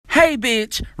Hey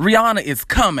bitch, Rihanna is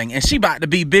coming and she about to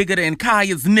be bigger than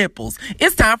Kaya's nipples.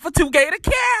 It's time for 2Gay to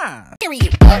care.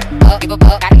 Period. Give a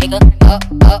fuck, got a nigga.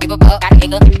 Give a fuck, got a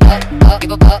nigga.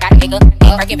 Give a fuck, got a nigga.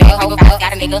 Break it back, hold, got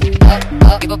a nigga.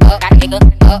 Give a fuck, got a nigga.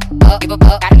 Give a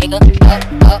fuck, got a nigga.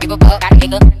 Give a fuck, got a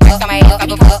nigga. Rest on my ass,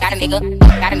 give a fuck, got a nigga.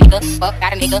 Got a nigga, fuck,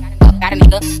 got a nigga. Got a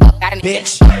nigga, got a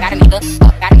bitch. Got a nigga,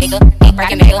 got a nigga. Break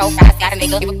it back, hold, got a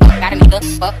nigga. Give a fuck, got a nigga.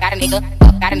 Fuck, got a nigga.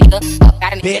 Got a nigga,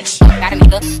 got a bitch. Got a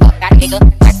nigga, got a nigga.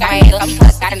 Rest on my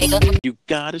ass, got a nigga. You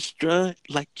gotta strut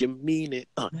like you mean it.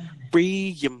 Free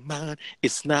your mind.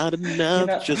 It's not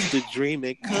enough just to dream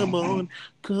it. Come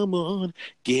on,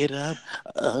 get up.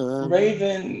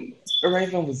 Raven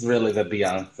was really the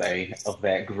Beyonce of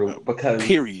that group because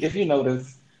if you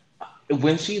notice,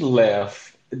 when she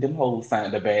left, them hoes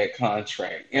signed a bad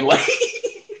contract and like.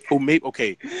 Oh, maybe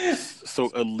okay. So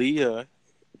Aaliyah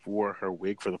wore her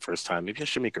wig for the first time. Maybe I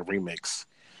should make a remix.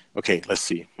 Okay, let's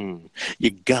see.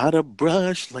 You gotta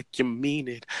brush like you mean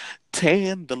it.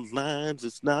 Tan the lines.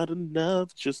 It's not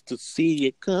enough just to see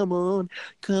it. Come on,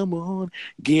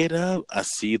 get up. I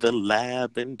see the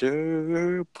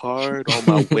lavender part on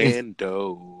my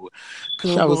window.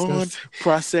 Come on,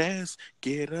 process.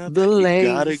 Get up. The lace.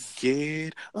 You gotta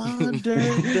get under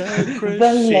the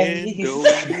crescendo.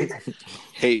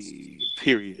 Hey,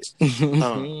 period.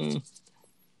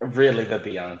 Really the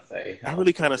Beyonce. I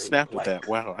really kind of snapped at that.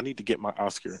 Wow, I need to get my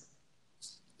Oscar.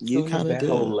 You kind of did.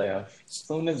 Whole left.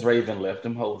 Soon as Raven left,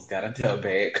 them hoes got into a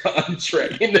bad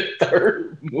contract in the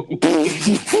third movie.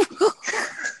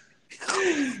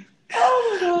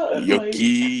 Oh my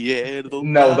God!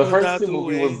 No, the first two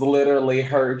movie was literally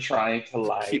her trying to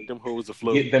like keep them hoes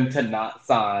afloat, get them to not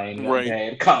sign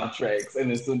bad contracts,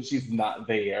 and as soon as she's not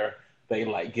there, they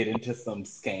like get into some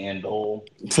scandal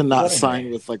to not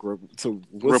sign with like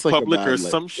Republic or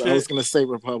some shit. I was gonna say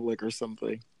Republic or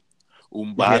something.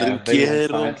 They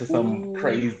signed to some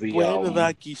crazy, some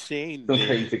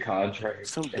crazy contract,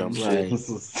 some dumb shit.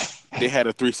 They had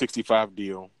a 365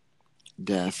 deal.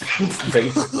 Death,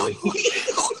 basically,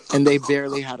 and they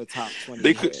barely had a top 20.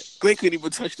 They couldn't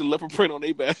even touch the leopard print on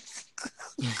their back.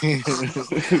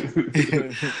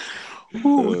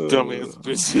 Ooh, dumbass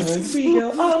bitches. We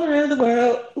go all around the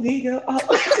world. We go all.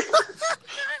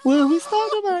 Well, we start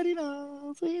nobody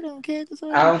knows. We don't care.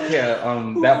 I don't care.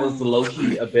 That was low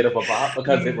key a bit of a bop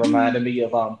because it reminded me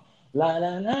of la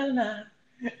la la la.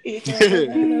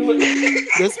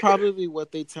 That's probably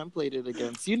what they templated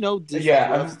against. You know, Disney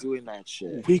loves doing that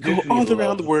shit. We go all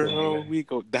around the world. We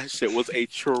go. That shit was a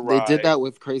try. They did that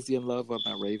with Crazy in Love on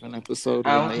that Raven episode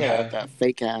when they had that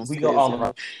fake ass. We go all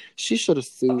around. She should have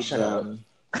sued them.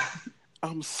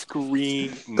 I'm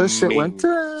screaming. That shit went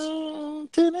down.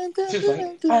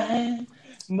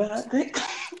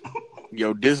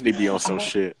 Yo, Disney be on some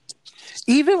shit.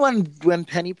 Even when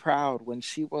Penny Proud, when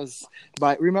she was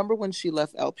remember when she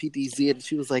left LPDZ and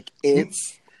she was like,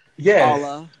 it's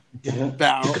all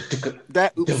about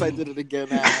that oops, I did it again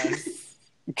ass.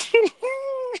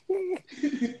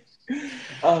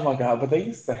 Oh my God, but they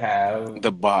used to have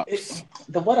the bops.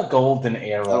 What a golden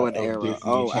era of Disney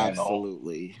Channel.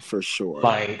 Absolutely, for sure.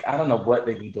 Like, I don't know what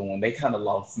they be doing. They kind of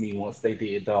lost me once they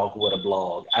did Dog with a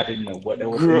Blog. I didn't know what they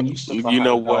were doing. You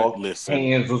know what? Listen.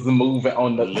 Hands was moving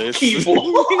on the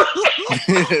keyboard.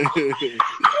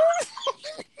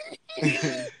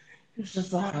 It's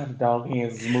just how the dog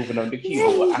hands was moving on the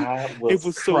keyboard. I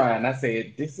was crying. I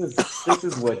said, "This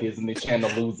is where Disney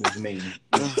Channel loses me."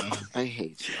 I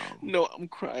hate y'all. No, I'm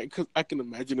crying because I can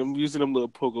imagine them using them little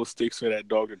pogo sticks for that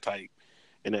dog to type.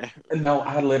 No,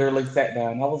 I literally sat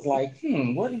down. I was like,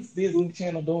 what is Disney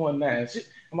Channel doing now? And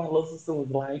my little sister was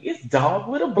like, it's Dog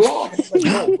with a Blog. I was like,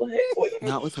 no, what?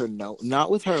 Not with her, no.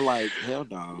 Not with her, like, hell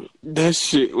no. That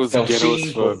shit was ghetto as fuck.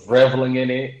 She was reveling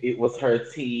in it. It was her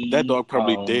tea. That dog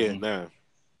probably dead now.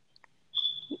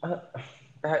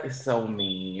 That is so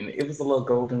mean. It was a little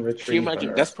golden retriever. Can you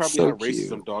imagine? That's probably how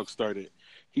racism dog started.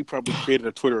 He probably created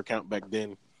a Twitter account back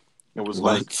then. It was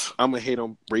like, I'm going to hate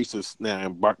on racists now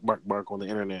and bark on the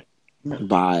internet.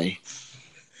 Bye.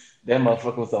 That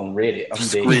motherfucker was on Reddit. I'm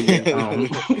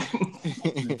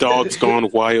dead. Dogs gone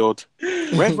wild.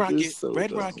 Red Rocket. So Red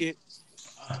dumb. Rocket.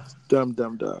 Dumb.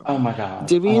 Oh my God.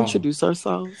 Did we introduce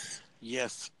ourselves?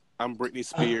 Yes. I'm Britney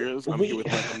Spears. I'm here with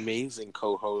my amazing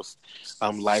co-host,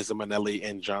 Liza Minnelli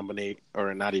and John Bonet,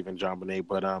 or not even John Bonet,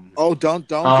 but Oh, don't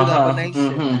do that Bonet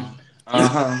shit.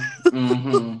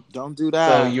 Don't do that.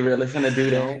 So you really finna do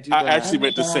that? I actually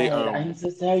meant to say I'm so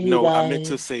sorry, no, guys. I meant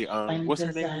to say what's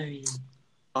her name?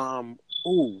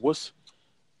 What's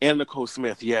Anna Nicole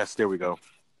Smith? Yes, there we go.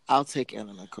 I'll take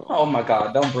Anna Nicole. Oh my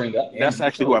God, don't bring up. That's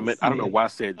actually who I meant. I don't know why I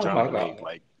said John Bonet.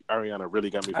 Like Ariana really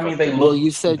got me. I mean, they look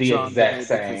you said the John exact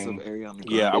same. Because of Ariana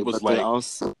Grande, yeah, I was like,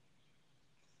 also...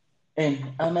 and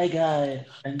oh my god,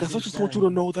 guys, I just want you to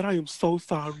know that I am so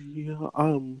sorry.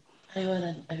 I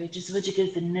just want you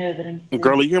guys to know that I'm so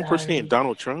girl, are you sorry. impersonating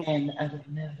Donald Trump? And I would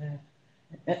never.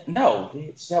 No,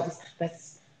 bitch.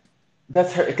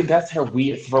 That's her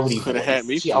weird throaty Could have had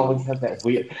me. She always has that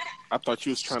weird. I thought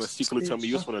you was trying to secretly tell me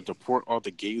you just want to deport all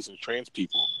the gays and trans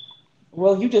people.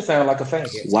 Well, you just sound like a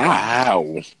faggot.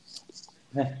 Wow.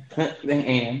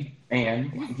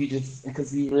 And you just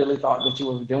because you really thought that you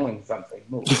were doing something.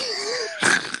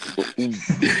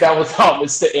 That was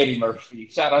homage to Eddie Murphy.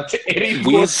 Shout out to Eddie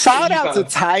Murphy. Shout out to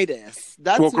Titus.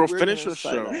 That's girl, finish your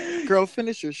show. Girl,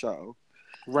 finish your show.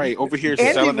 Right, over here.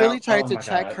 Andy really tried to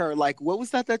check her. Like, what was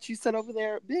that you said over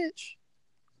there, bitch?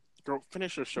 Girl,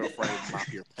 finish your show before I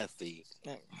mop your pussy.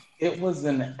 It was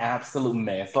an absolute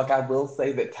mess. Like, I will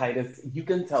say that Titus, you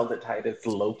can tell that Titus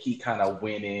low-key kind of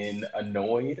went in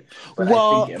annoyed.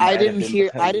 Well, I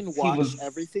didn't watch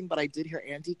everything, but I did hear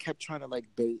Andy kept trying to, like,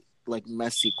 bait, like,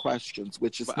 messy questions,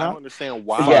 which is but not... I don't understand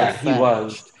why. Yeah, he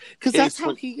was. Because that's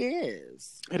how he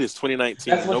is. It is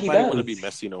 2019. Nobody want to be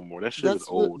messy no more. That shit is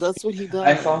old. That's what he does.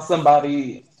 I saw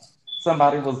somebody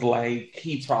was like,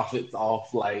 he profits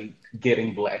off, like,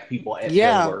 getting black people at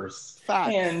their worst.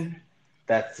 Facts. And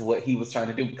that's what he was trying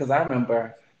to do. Because I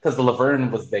remember, because Laverne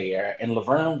was there, and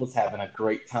Laverne was having a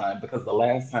great time, because the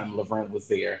last time Laverne was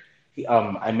there,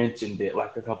 I mentioned it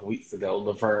like a couple weeks ago.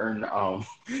 Laverne,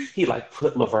 he like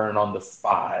put Laverne on the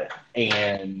spot,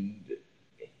 and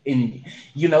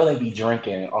you know they be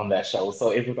drinking on that show,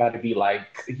 so everybody be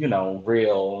like, you know,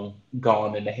 real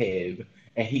gone in the head,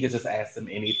 and he could just ask them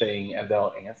anything, and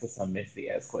they'll answer some messy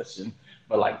ass question.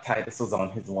 But like Titus was on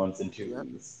his ones and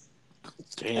twos.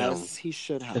 Damn, as he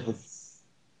should have. It was.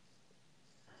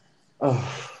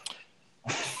 Oh,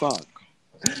 fuck.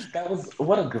 That was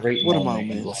what a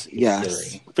moment.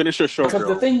 Yes. Finish your show, because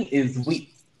girl. the thing is, we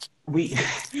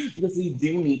because we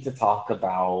do need to talk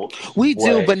about. We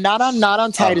do, but not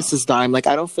on Titus's dime. Like,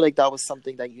 I don't feel like that was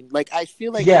something that you like. I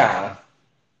feel like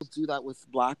people do that with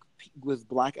black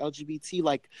LGBT.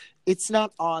 Like, it's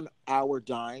not on our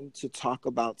dime to talk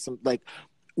about some, like,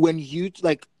 when you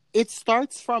like it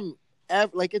starts from.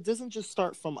 Like, it doesn't just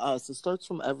start from us. It starts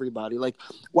from everybody. Like,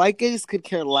 white gays could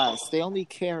care less. They only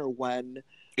care when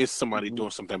it's somebody doing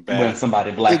something bad. When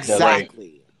somebody black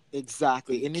exactly.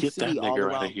 Exactly. It needs to be all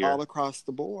around, all across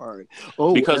the board.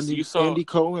 Oh, because you saw Andy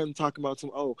Cohen talking about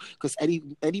because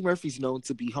Eddie Murphy's known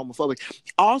to be homophobic.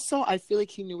 Also, I feel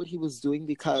like he knew what he was doing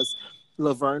because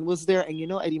Laverne was there, and you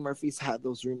know Eddie Murphy's had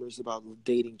those rumors about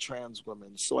dating trans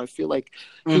women, so I feel like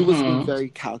he was being very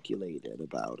calculated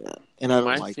about it, and I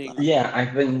don't like that. Yeah, I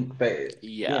think that.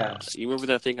 Yeah, you remember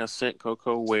that thing I sent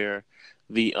Coco where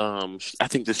the I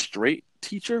think the straight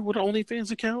teacher with an OnlyFans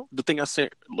account, the thing I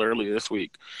sent earlier this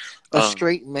week, a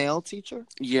straight male teacher.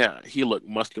 Yeah, he looked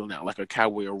muscular now, like a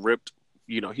cowboy, or ripped.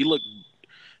 You know, he looked.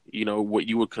 You know, what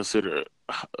you would consider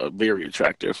very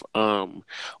attractive.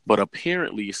 But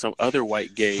apparently some other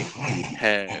white gay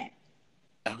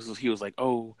he was like,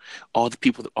 oh, all of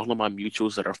my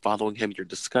mutuals that are following him, you're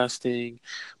disgusting,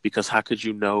 because how could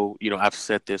you know, I've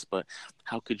said this, but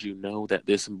how could you know that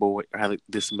this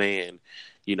man,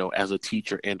 as a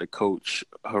teacher and a coach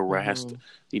harassed,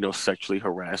 sexually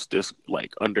harassed this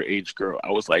like underage girl.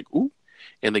 I was like, ooh.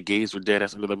 And the gays were dead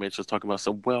ass under the mentions talking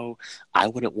about I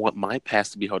wouldn't want my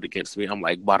past to be held against me. I'm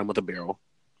like, bottom of the barrel,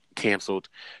 canceled.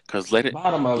 Because let it be a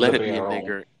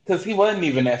nigger. Because he wasn't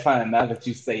even that fine. Now that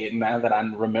you say it, now that I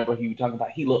remember who you talking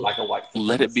about, he looked like a white.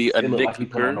 Let it be a Nick like he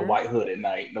put on a white hood at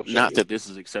night. No, not that this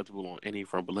is acceptable on any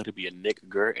front, but let it be a Nick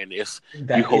Gert, and you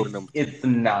holding them. It's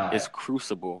not. It's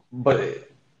crucible. But.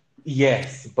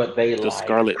 Yes, but they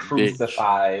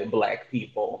crucify black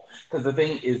people. Because the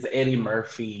thing is, Eddie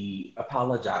Murphy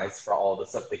apologized for all the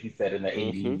stuff that he said in the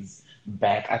 80s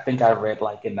back. I think I read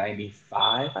like in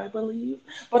 95, I believe.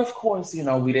 But of course,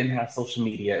 we didn't have social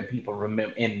media and people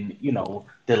remember, and,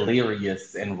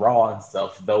 Delirious and Raw and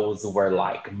stuff. Those were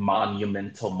like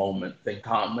monumental moments in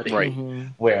comedy. Right.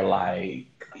 Where like,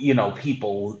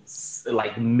 people,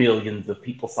 like millions of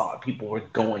people saw it. People were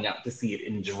going out to see it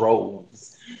in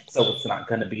droves. So it's not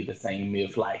going to be the same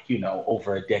if, like,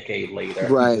 over a decade later,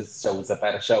 he just shows up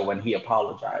at a show and he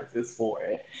apologizes for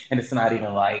it. And it's not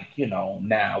even like,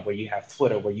 now where you have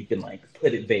Twitter where you can, like,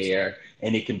 put it there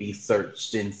and it can be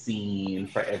searched and seen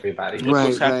for everybody. Look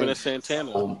what's happened to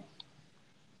Santana.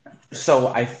 So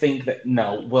I think that,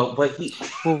 what he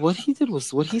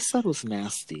said was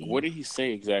nasty. What did he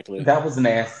say exactly? That was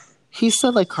nasty. He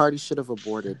said, like, Cardi should have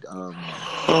aborted.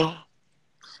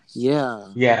 Yeah.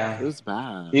 Yeah. It was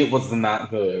bad. It was not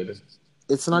good.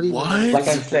 It's not even like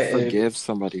I said, forgive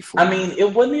somebody for. I mean,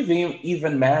 it wouldn't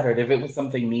even mattered if it was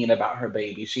something mean about her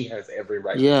baby. She has every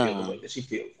right to feel the way that she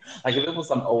feels. Like if it was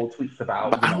some old tweets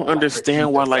about, but I don't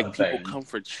understand why like people come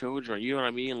for children. You know what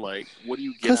I mean? Like, what do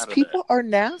you get out of that? Because people are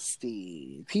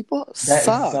nasty. People that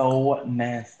suck. Is so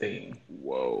nasty.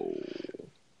 Whoa.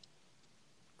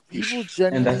 People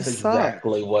genuinely and that's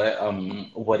exactly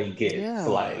what he gets. Yeah.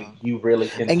 Like you really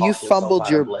can. And you fumbled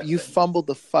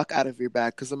the fuck out of your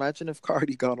bag. Because imagine if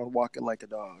Cardi got on Walking Like a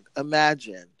Dog.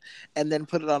 Imagine, and then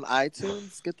put it on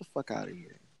iTunes. Get the fuck out of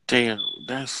here. Damn,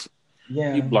 that's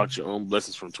you blocked your own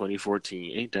blessings from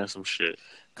 2014. Ain't that some shit?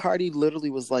 Cardi literally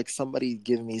was like, somebody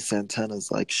give me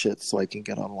Santana's like shit so I can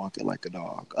get on Walking Like a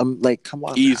Dog. Like, come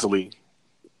on, easily. Now.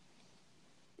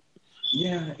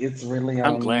 Yeah, it's really.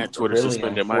 I'm glad Twitter really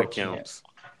suspended my accounts.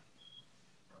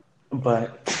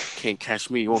 But can't catch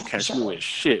me. You won't catch me with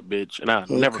shit, bitch. And I'll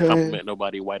never compliment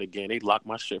nobody white again. They locked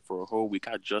my shit for a whole week.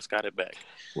 I just got it back.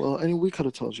 Well, I mean, we could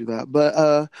have told you that.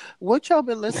 But what y'all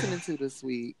been listening to this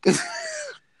week?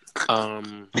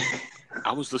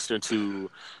 I was listening to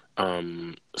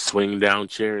Swing Down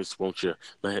Chairs, Won't You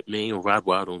Let Me Ride?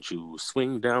 Why don't you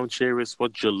swing down chairs?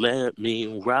 Won't you let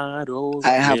me ride over?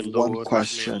 I have one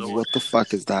question. What the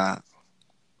fuck is that?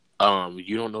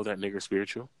 You don't know that nigger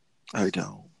spiritual? I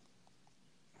don't.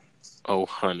 Oh,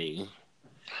 honey.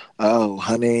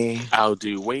 I'll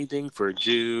do anything for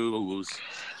Jews.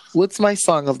 What's my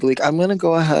song of the week? I'm going to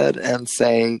go ahead and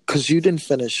say, because you didn't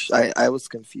finish. I was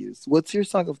confused. What's your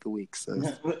song of the week, sis?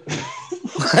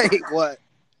 Like, what?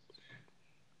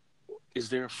 Is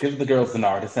there Give the girls an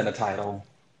artist and a title.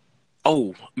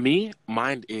 Oh, me?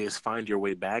 Mine is Find Your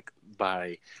Way Back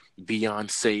by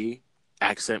Beyonce,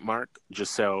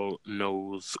 Giselle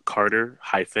Knowles Carter,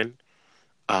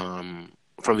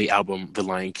 from the album The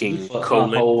Lion King,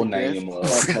 colon. Whole name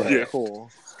was. Okay, yeah.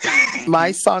 Cool.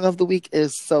 My song of the week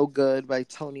is So Good by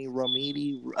Tony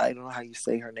Romiti. I don't know how you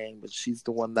say her name, but she's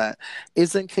the one that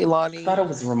isn't Kehlani. I thought it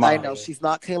was Romani. I know she's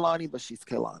not Kehlani, but she's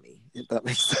Kehlani, if that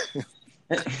makes sense.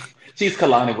 She's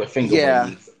Kehlani with finger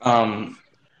wings.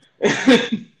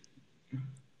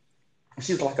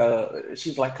 She's like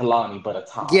Kehlani, but a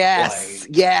top. Yes,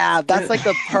 yeah, that's like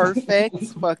the perfect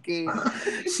fucking.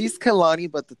 She's Kehlani,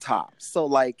 but the top. So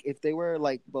like, if they were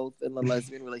like both in a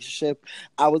lesbian relationship,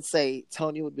 I would say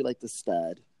Tony would be like the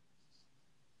stud,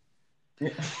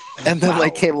 and then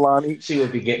like Kehlani, she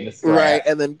would be getting the strap. Right,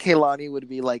 and then Kehlani would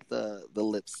be like the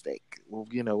lipstick. Well,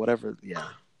 whatever. Yeah.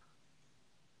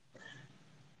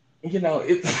 I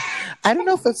don't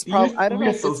know if it's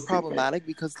problematic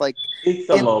because like it's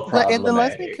a little problematic. In the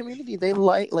lesbian community they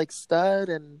like stud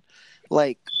and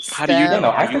like how do you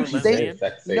know? I think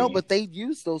sexy. No, but they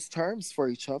use those terms for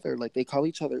each other. Like they call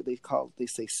each other they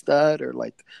say stud or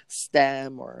like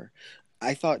stem or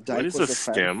I thought dyke was a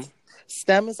stem.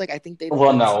 Stem is like I think they don't.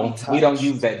 Well, no, we don't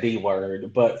use that D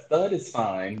word, but stud is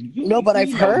fine. But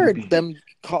I've heard them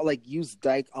use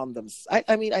dyke on them.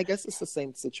 I mean, I guess it's the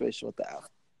same situation with the F.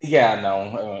 Yeah,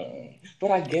 no, but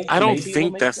I guess I don't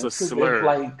think that's a slur.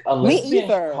 Like a lesbian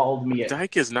called me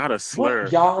dyke is not a slur.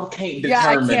 Well, y'all can't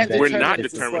determine that. We're not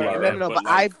determining that. No, but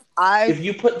I've if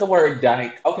you put the word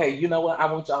dyke, okay, you know what? I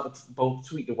want y'all to both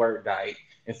tweet the word dyke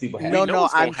and see what happens. No,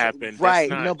 I'm happen. Right.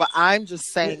 No, but I'm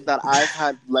just saying that I've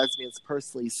had lesbians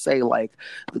personally say like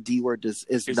the D word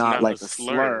is not like a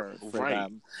slur for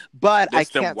them. But I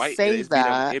can't say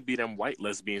that. It'd be them white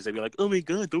lesbians. They'd be like, "Oh my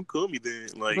god, don't call me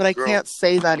that." Like, but I can't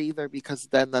say that either because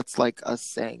then that's like us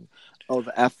saying, "Oh,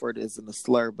 the F word isn't a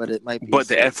slur," but it might be. But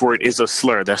the F word is a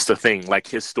slur. That's the thing. Like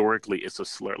historically, it's a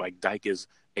slur. Like dyke is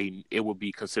it would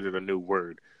be considered a new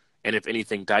word. And if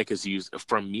anything, dyke is used.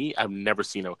 From me, I've never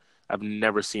seen a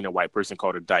white person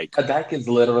called a dyke. A dyke is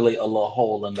literally a little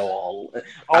hole in the wall.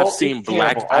 I've seen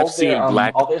black.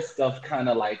 All this stuff kind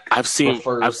of like. I've seen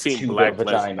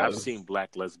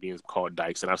black lesbians called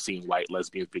dykes, and I've seen white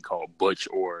lesbians be called butch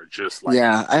or just like.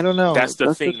 Yeah, I don't know. That's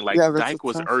the thing. Dyke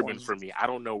was urban for me. I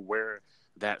don't know where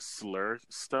that slur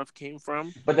stuff came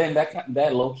from. But then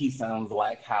that low key sounds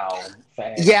like how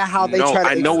fast. Yeah, how they try to.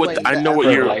 I know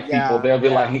what you're like. People they'll be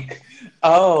like,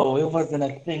 "Oh, it wasn't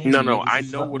a thing." No, I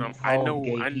know what it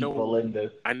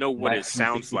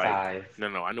sounds like.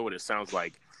 No, I know what it sounds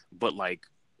like. But like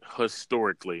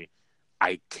historically,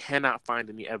 I cannot find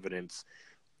any evidence.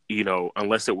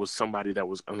 Unless it was someone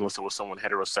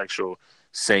heterosexual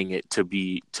saying it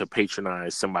to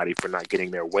patronize somebody for not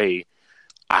getting their way.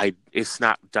 Dyke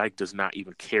does not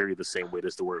even carry the same weight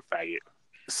as the word faggot.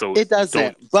 So it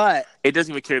doesn't, but it doesn't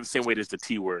even carry the same weight as the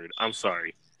T word. I'm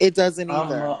sorry. It doesn't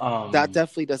either. That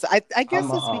definitely doesn't. I guess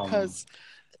it's because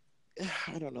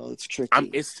I don't know. It's tricky.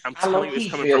 I'm telling you,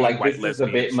 it's coming from white lesbians. This is a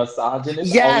bit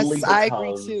misogynist. Yes, I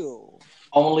agree too.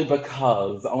 Only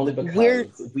because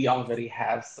we already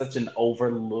have such an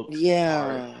overlooked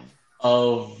part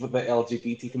of the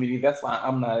LGBT community. That's why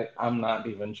I'm not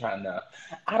even trying to.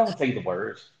 I don't say the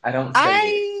word. I don't say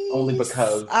it only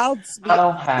because I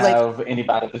don't have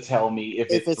anybody to tell me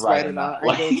if it's right or not.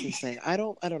 I know what you're saying. I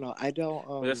don't know. I don't.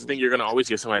 Well, that's the thing. You're gonna always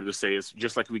get somebody to say. It's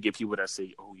just like we get people that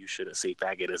say, "Oh, you shouldn't say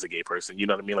faggot as a gay person." You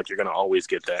know what I mean? Like you're gonna always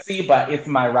get that. See, but it's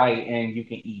my right, and you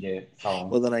can eat it. So.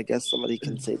 Well, then I guess somebody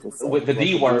can say this. With the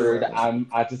D word,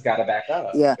 I just gotta back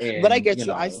up. Yeah, but I get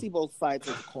you. I see both sides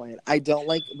of the coin. I don't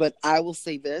like, but I will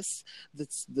say this: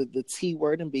 the T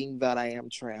word, and being that I am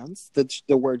trans,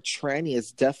 the word tranny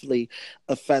is definitely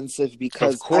offensive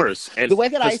because, of course, and the way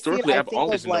that I see it, I've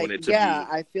always known it to be.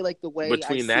 I feel like the way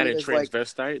between that and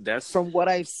transvestite, that's from what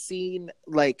I've seen.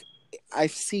 Like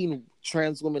I've seen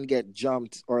trans women get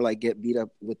jumped or like get beat up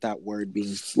with that word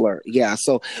being slur. Yeah,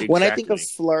 so when I think of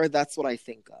slur, that's what I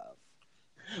think of.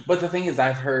 But the thing is,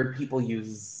 I've heard people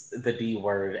use the D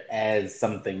word as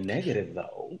something negative,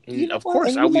 though. Of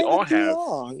course, we all have.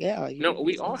 Yeah,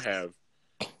 we all have.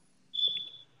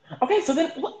 Okay, so then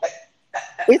what?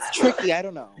 It's tricky. I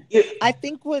don't know. I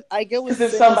think what I get was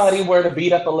if somebody were to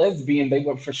beat up a lesbian, they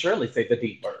would for surely say the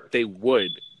D word. They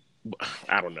would.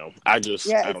 I don't know. I don't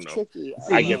know. Tricky.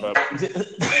 I give up.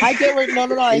 I get where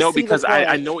no, because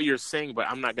I know what you're saying, but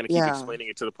I'm not going to keep explaining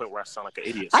it to the point where I sound like an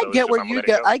idiot. So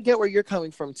I get where you're coming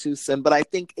from too, Sim. But I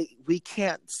think we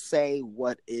can't say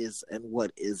what is and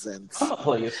what isn't. I'm gonna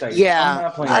play it safe. Yeah, I'm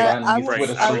not playing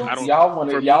around. Y'all want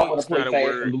to play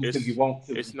safe and lose if you want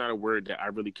to. It's not a word that I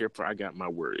really care for. I got my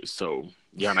words, so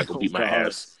y'all not gonna beat my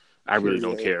ass. I really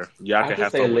don't care. Y'all can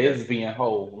have fun. Lesbian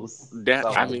hoes. That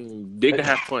I mean, they can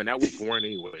have fun. That was boring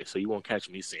anyway, so you won't catch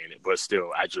me saying it. But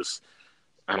still, I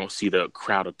don't see the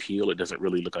crowd appeal. It doesn't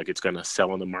really look like it's gonna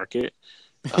sell on the market.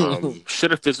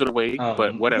 Should have fizzled away,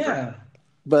 but whatever. Yeah.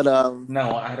 But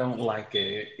no, I don't like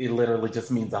it. It literally just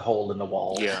means a hole in the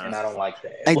wall, and I don't like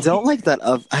that. I don't like that.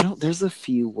 There's a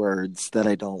few words that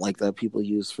I don't like that people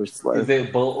use for slur. Is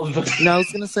it bull? No, I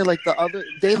was gonna say like the other.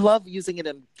 They love using it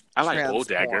in. I like bull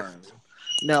dagger.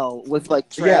 No, with like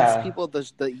trans people, the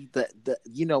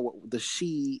the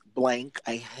she blank.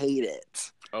 I hate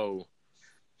it. Oh,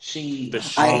 she.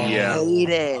 I hate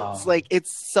it. It's like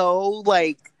it's so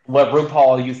like. What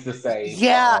RuPaul used to say.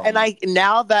 Yeah, and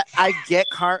now that I get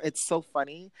it's so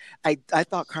funny. I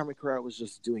thought Carmen Carrera was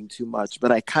just doing too much,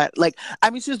 but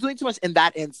she was doing too much in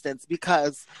that instance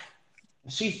because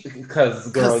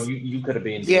girl, you could have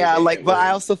been. Yeah, but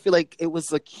I also feel like it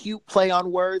was a cute play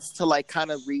on words to like kind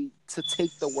of to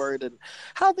take the word and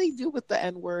how they do with the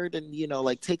N word and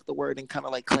like take the word and kind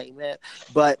of like claim it,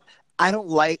 but I don't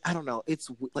know. It's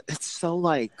so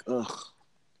like ugh.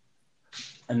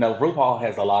 No, RuPaul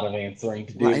has a lot of answering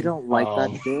to do. I don't like that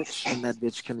bitch, and that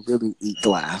bitch can really eat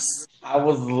glass. I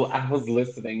was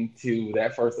listening to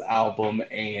that first album,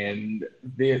 and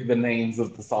the names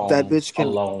of the songs. That bitch can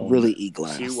really eat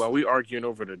glass. See, while we arguing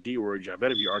over the D word, y'all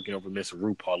better be arguing over Miss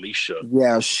RuPaulisha.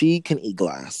 Yeah, she can eat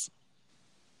glass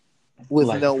with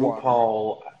no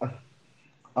RuPaul.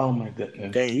 Oh my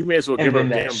goodness! Dang, you may as well give her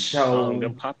them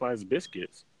Popeyes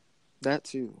biscuits. That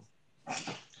too.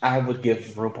 I would give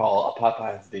RuPaul a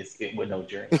Popeye's biscuit with no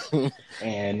drink,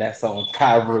 and that song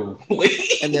Kyru,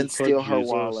 and then steal her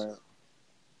wallet.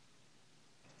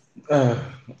 Oh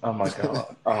my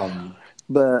god!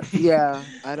 But yeah,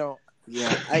 I don't.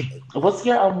 Yeah, What's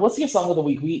your song of the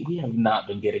week? We have not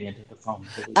been getting into the song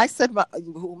of the week. I said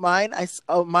mine. I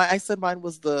said mine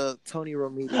was the Tony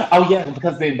Romito. Oh yeah,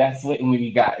 because then that's when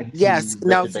we got. Yes,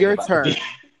 now it's your turn.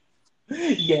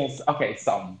 Yes. Okay.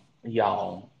 So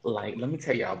y'all. Let me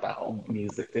tell y'all about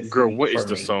music. Girl, what is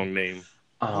the song name?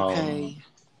 Okay.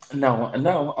 No,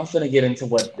 I'm gonna get into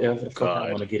what I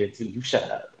want to get into. You shut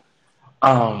up.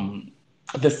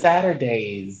 The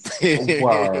Saturdays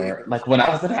were like when I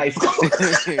was in high school.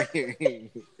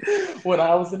 When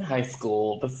I was in high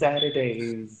school, the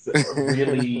Saturdays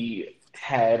really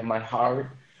had my heart.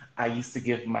 I used to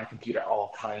give my computer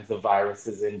all kinds of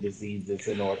viruses and diseases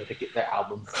in order to get their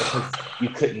albums because you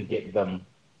couldn't get them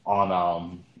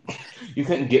on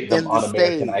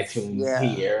American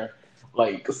iTunes here.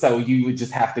 So you would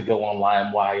just have to go on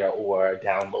LimeWire or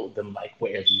download them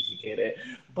wherever you could get it.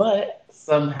 But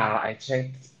somehow I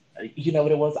checked, you know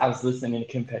what it was? I was listening to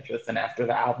Kim Petras, and after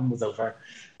the album was over,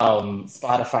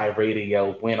 Spotify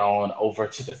radio went on over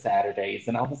to the Saturdays,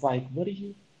 and I was like,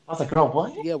 I was like, girl,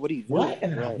 what? Yeah, what are you doing? What?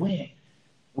 And I went,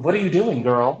 what are you doing,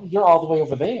 girl? You're all the way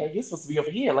over there. You're supposed to be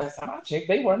over here. Last time I checked,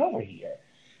 they weren't over here.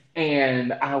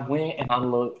 And I went and I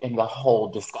looked, and the whole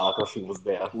discography was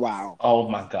there. Wow. Oh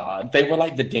my God. They were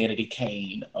like the Danity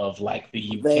Kane of like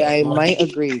the UK. I might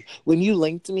agree. When you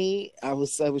linked me, I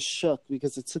was shook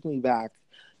because it took me back.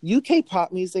 UK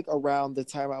pop music around the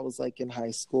time I was like in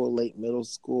high school, late middle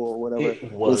school, or whatever.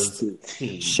 It was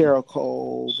Cheryl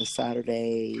Cole, The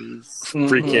Saturdays,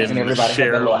 freaking and everybody had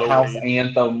their little house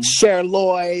anthem. Cher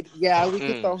Lloyd, yeah, we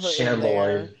could throw her Cher in Lloyd.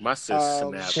 there. My sis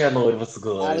snapped. Cher Lloyd was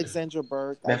good. Alexandra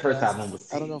Burke. That first album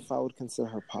was. I don't know if I would consider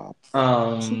her pop.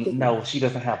 No, she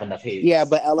doesn't have enough hits. Yeah,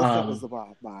 but Elephant was the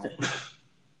pop.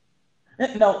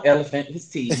 No, Elephant was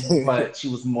T, but she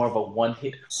was more of a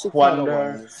one-hit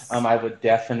wonder. I would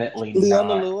definitely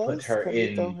Leona not Lewis, put her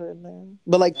in there.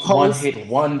 But like one-hit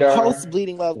wonder, post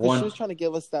Bleeding Love, because she was trying to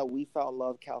give us that We Fell in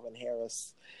Love Calvin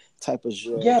Harris type of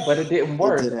genre. Yeah, but it didn't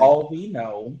work. All we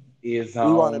know is we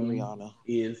wanted Rihanna.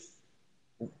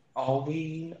 All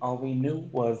we knew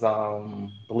was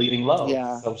Bleeding Love.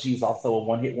 Yeah. So she's also a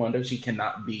one-hit wonder. She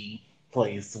cannot be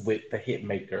placed with the hit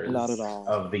makers not at all.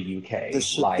 of the UK, the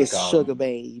Sugar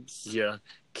Babes. Yeah.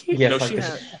 Yes,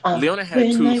 Leona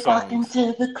had two songs. Walk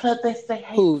into the club, they say,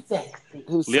 "Hey, sexy."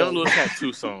 Leona Lewis had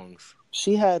two songs.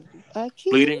 She had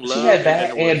Bleeding Love. She had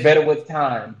that and Better With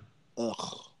Time.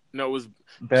 Ugh. No, it was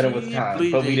Better With Time,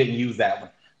 but we didn't use that one.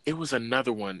 It was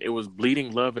another one. It was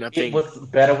Bleeding Love, and I think it was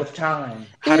Better With Time.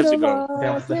 How does it go?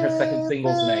 That was her second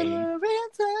single's name.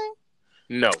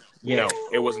 No,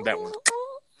 it wasn't that one.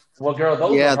 Well, girl,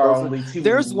 those are her only two.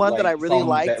 There's one that I really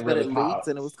liked, but it leaked,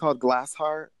 and it was called Glass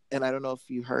Heart. And I don't know if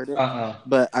you heard it,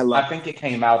 but I think it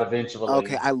came out eventually.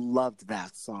 Okay, I loved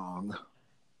that song.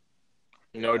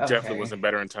 No, it definitely wasn't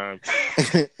Better in Time.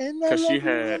 Because she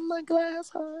had my Glass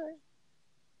Heart.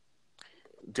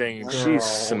 Dang, she's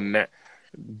snapped.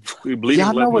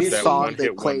 Y'all know what song they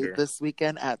played this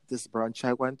weekend at this brunch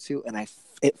I went to, and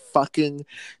it fucking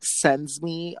sends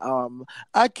me.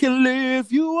 I can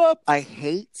lift you up. I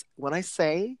hate when I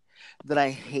say that I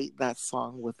hate that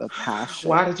song with a passion.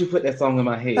 Why did you put that song in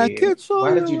my head? Why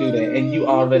did you do that? And you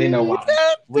already know why.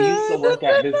 We used to work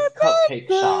at this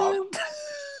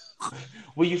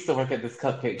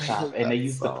cupcake shop. And they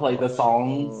used to play the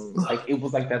songs. Like, it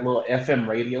was like that little FM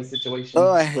radio situation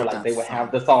where like they would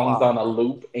have the songs on a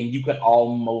loop, and you could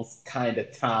almost kind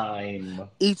of time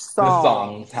each song, the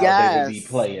songs how they would be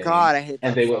playing. God, I hate that.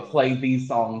 And they would play these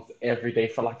songs every day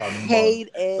for like a month.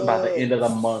 So by the end of the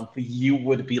month, you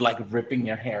would be like ripping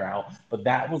your hair out. But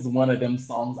that was one of them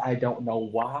songs. I don't know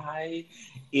why.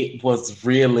 It was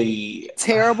really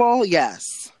terrible.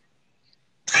 Yes.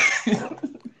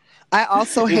 I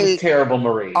also hate Terrible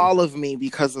Marie. All of Me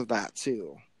because of that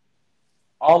too.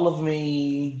 All of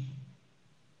Me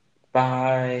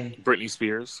by Britney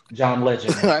Spears. John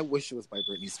Legend. I wish it was by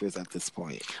Britney Spears at this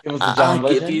point. It was John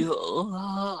Legend. You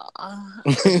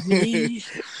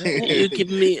give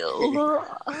me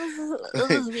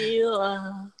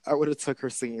I would have took her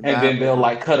singing and that. then they'll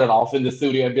like cut it off in the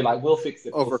studio and be like, "We'll fix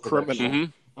it over Criminal."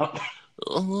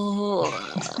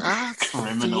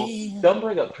 Criminal. Don't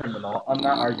bring up Criminal. I'm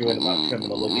not arguing about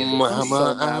Criminal again.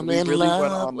 Mama, I'm in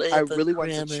love I really want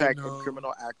to check if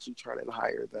Criminal actually charted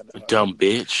higher than dumb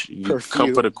bitch. You Perfume.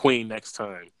 come for the queen next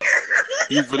time.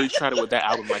 You really tried it with that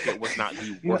album like it was not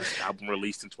the worst album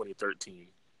released in 2013.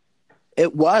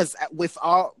 It was with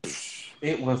all.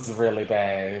 It was really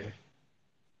bad.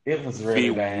 It was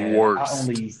really bad. Worst. I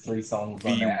only used 3 songs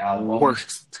on that album.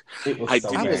 Worst. It was so I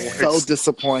bad. was so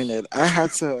disappointed. I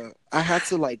had to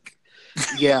like,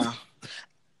 yeah.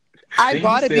 I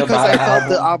bought it because I felt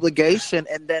the obligation,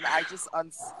 and then I just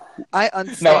I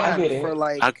understand. No, I get it. For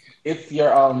like, it's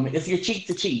your cheek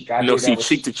to cheek.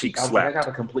 Cheek to cheek slap. I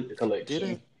gotta complete the collection. Did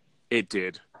it? It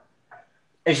did.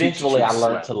 Eventually, I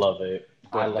learned to love it.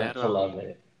 I learned to love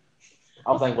it.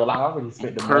 I was like, well, I already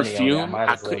spent the Perfume, money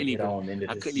on it.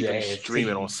 I couldn't even stream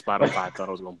it on Spotify. I thought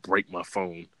I was going to break my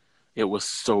phone. It was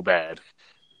so bad.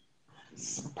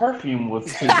 Perfume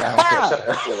was too down. Wow.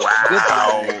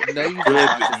 No, you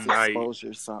Good night. Expose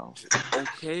yourself.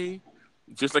 Okay.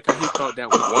 Just like how he thought that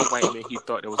with one white man, he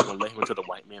thought that was going to let him into the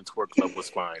white man tour club was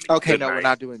fine. Okay, Good no, night. we're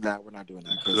not doing that.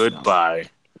 Goodbye.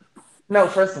 No,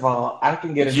 first of all, I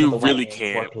can get into the really White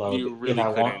can't. Man Tour Club You really if I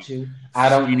couldn't. want to. I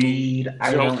don't need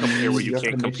where you your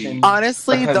can't permission. compete.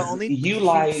 Honestly, the Because only you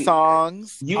like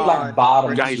songs you like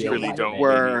bottom Guys shit really like don't. that.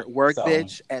 were Work So-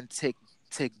 Bitch and Tick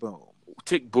Boom.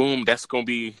 Tick Boom, that's going to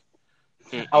be...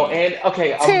 Oh, and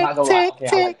okay, I'm not gonna lie. Okay,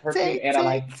 I like Perfume, and I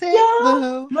like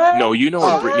No, you know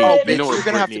what Britney? Oh, you know bitch, what you're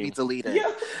gonna have to Britney? be deleted.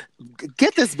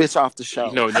 Get this bitch off the show.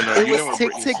 No. It You know was what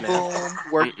Tick Britney Tick snapped?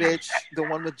 Boom, Work Bitch, the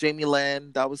one with Jamie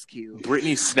Lynn. That was cute.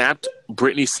 Britney snapped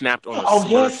on the oh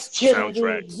Smurfs yes,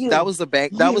 soundtrack. That was a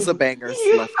That was a banger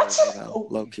leftover though,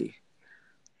 low key.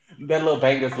 That little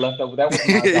banger's left over. That was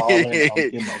my darling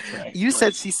demo track. You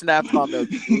said she snapped on the. Are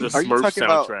you Smurfs talking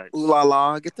about soundtrack. Ooh La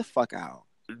La? Get the fuck out.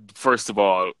 First of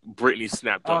all, Britney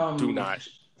snapped on Do Not.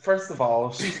 First of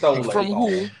all, she stole it. From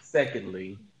who?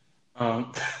 Secondly,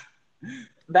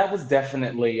 that was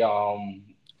definitely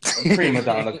Prima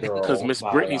Donna Girl. Because Miss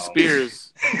Britney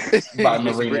Spears by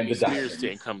Miss Marina and Britney the Spears Diamonds.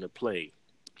 didn't come to play.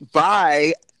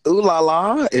 By Ooh La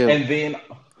La. Ew. And then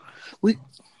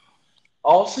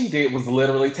all she did was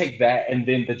literally take that and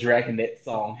then the Dragonette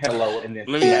song "Hello" and then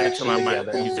Let me smash tell it my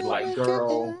together. And music be like,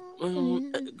 girl.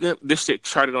 This shit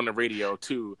charted on the radio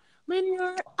too.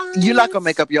 You're not gonna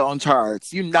make up your own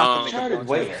charts. You're not gonna make up your own Charted charts.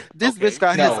 where? This Okay. bitch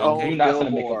got his own you're not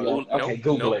gonna make up billboard. your own. Okay,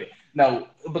 Google it. No,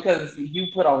 because you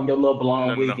put on your little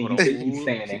blonde wig and hold you on. think you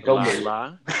standing. Go La get it.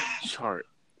 La chart.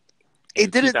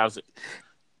 It didn't. 2000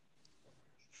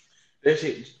 That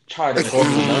shit charted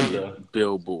under.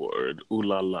 Billboard. Ooh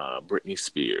La La. Britney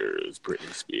Spears.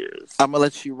 I'm gonna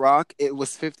let you rock. It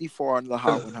was 54 on the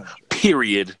Hot 100.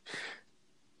 Period.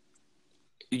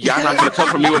 Y'all not gonna come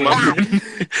for me with my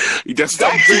That's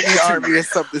That Britney Army is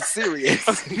something serious.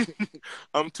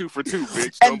 I'm 2 for 2,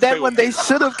 bitch. And Don't then play when with they me.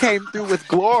 should have came through with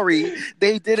Glory,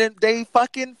 they didn't. They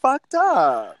fucking fucked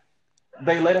up.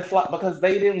 They let it fly because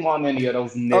they didn't want any of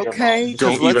those nigga Okay, moms.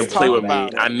 Don't let's even play talk with me.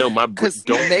 about it. I know my Because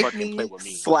don't Make fucking Me play with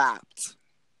me. slapped.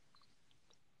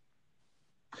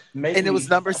 And it was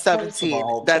number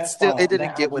 17. That's still, it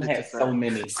didn't get what it had deserved. so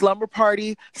many. Slumber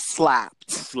Party slapped.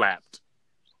 Slapped.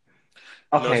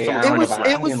 Okay, No, I It don't was know about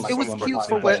it was I didn't like it was Slumber cute Party,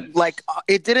 for but- what like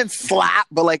it didn't slap,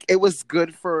 but like it was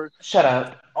good for. Shut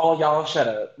up. All y'all shut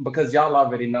up. Because y'all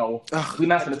already know. Ugh, We're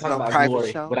not going to talk no about private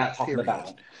Glory show, without talking period.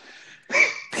 about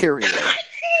Period.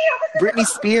 Britney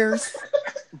Spears,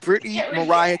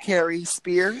 Mariah Carey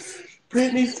Spears,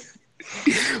 Whitney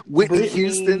Britney,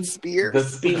 Houston Spears, the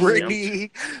Spears.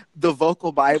 Britney, the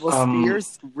vocal Bible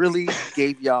Spears really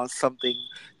gave y'all something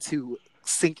to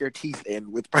sink your teeth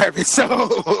in with private show.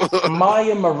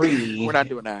 Maya Marie. We're not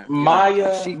doing that.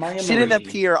 Maya She Marie didn't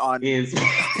appear on. is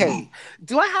Okay,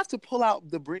 do I have to pull out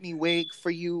the Britney wig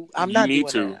for you? I'm You not need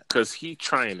doing to, that. because he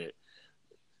trying it.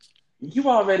 You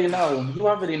already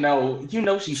know. You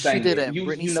know she sang She didn't. it. You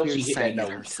Britney know she Spears hit that sang it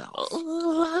note. herself.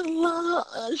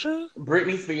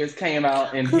 Britney Spears came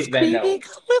out and hit that note.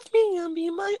 with me and be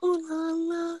my ooh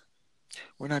la la.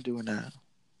 We're not doing that.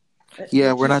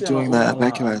 Yeah, we're not doing that.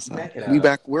 Back your ass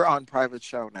up. We're on private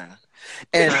show now.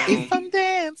 And if I'm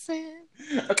dancing,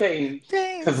 Okay,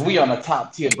 because we on a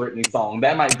top tier Britney song.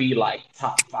 That might be like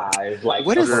top 5, like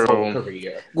What of is- her whole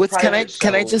career. what's can I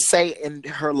Private just say in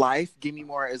her life, Give Me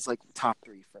More is like top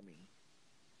 3 for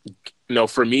me. No,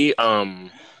 for me,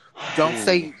 Don't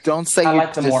say I you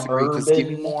like the more disagree because Give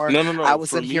Me urban- More. no. I for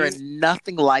wasn't me- hearing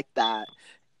nothing like that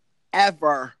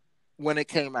ever when it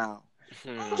came out.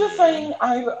 I'm just saying,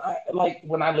 I like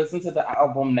when I listen to the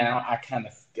album now, I kind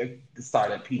of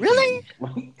started peeking. Really?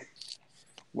 Like,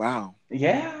 Wow.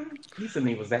 yeah, Piece of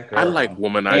Me was that girl. I like And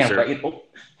Womanizer.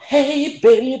 hey,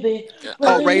 baby.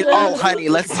 Oh, Ray. Oh, honey.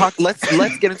 Let's talk. Let's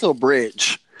get into a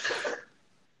bridge.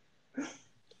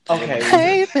 Okay.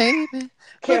 Hey, baby.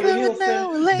 Carrie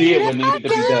Hilson did what needed to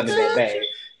be done in that bag.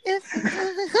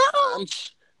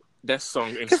 That song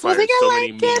Because inspired whether so you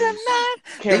many like it or memes. not,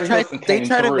 Carrie they Hilson tried came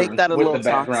to through make that a with little the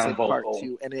background toxic part vocal.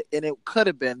 too, and it could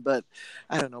have been, but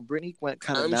I don't know. Britney went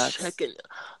kind of I'm nuts. checking.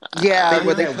 Yeah, They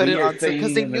where did they that put it weird on because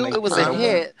they thing, knew and it was then a they-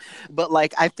 hit, but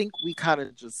like I think we kind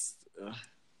of just.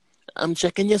 I'm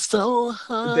checking you so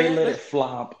hard. They let it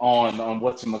flop on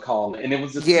whatchamacallit, and it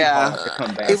was just Yeah. too hard to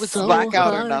come back. It was So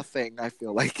blackout or hard. nothing. I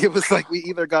feel like it was like we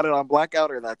either got it on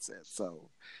blackout or that's it. So.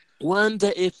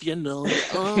 Wonder if you know.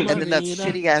 Oh, And then that Marina.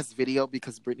 shitty ass video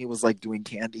because Britney was like doing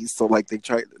candies, so like they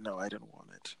tried. No, I didn't want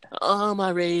it. Oh,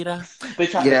 my radar. They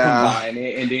tried Yeah. to combine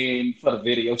it, and then for the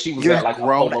video, she was You're at like a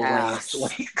grown polo ass.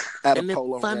 ranch. Like, At And a if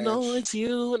polo I know ranch. it's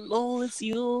you, know it's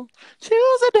you. Choose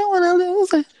it, don't wanna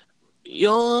lose it.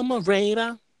 You're my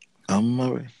radar. I'm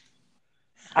alright.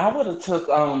 I would have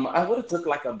took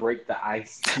like a Break the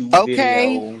Ice 2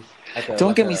 Okay. video.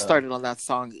 Don't get me started on that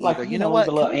song either. like, you you know know, what?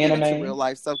 the little Can we get into anime? real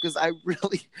life stuff because I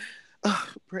really,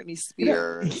 Britney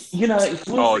Spears. You know, if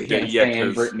we Oh, sit here and yeah,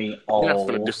 stand 'cause Britney You're all not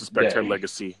going to disrespect her day.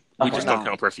 legacy. Oh, We just no. don't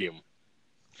count Perfume.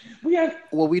 We are,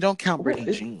 Well, we don't count Britney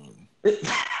It- Jean. it-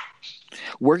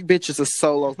 Work Bitch is a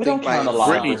solo we thing don't by count a lot.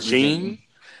 itself. Britney Jean?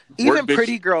 Even Bitch.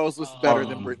 Pretty Girls was better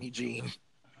than Brittany Jean.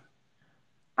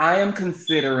 I am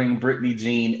considering Brittany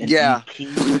Jean an Yeah. EP.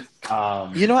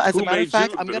 You know, as a Who matter of made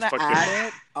fact, you I'm the gonna fucking- add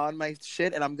it on my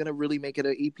shit, and I'm gonna really make it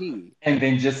an EP. And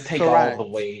then just take Correct.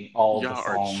 all the Y'all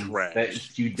are songs trash.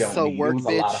 that you don't So need. It Work was a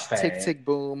lot of Bitch, fad. Tick Tick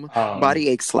Boom, Body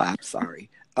Ache Slap. Sorry.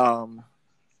 Oh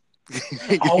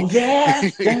yeah.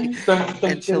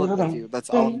 And Chilling With You. That's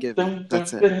all I'm giving.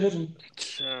 That's it.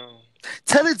 Child.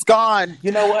 Till It's Gone.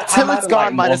 You know what? Till It's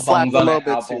Gone might have slapped a little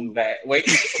bit too. Wait.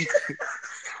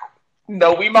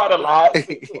 No, we might have lied.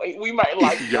 We might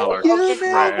like Y'all are You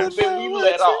trash. never Then we know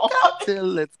let what you off. got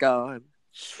till it's gone.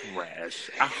 Trash.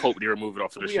 I hope they remove it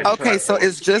off of the We shit. are Okay, so trash.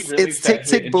 it's just We really it's Tick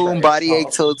sat here Tick and Boom, trash Body Ache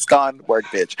talk. Till It's Gone, Work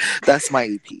Bitch. That's my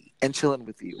EP. And Chilling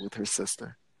With You with her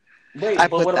sister. Wait, I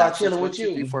but put what that. about So it's Chilling 1, With 2,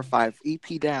 3, You? 4, 5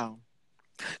 EP down.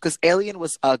 Because Alien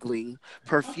was ugly,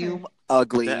 Perfume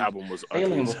ugly, That album was ugly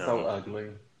Alien as was hell. so ugly.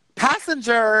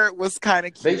 Passenger was kind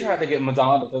of They cute. tried to get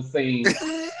Madonna to sing.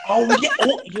 Oh yeah.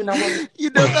 Oh, you know what? You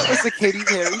know that was a Katy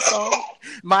Perry song.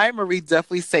 Maya Marie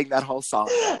definitely sang that whole song.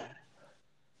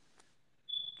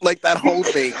 Like that whole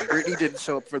thing. Britney didn't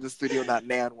show up for the studio, not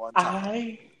Nan one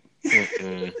time.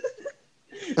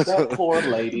 That poor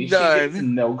lady. She None. gets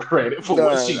no credit for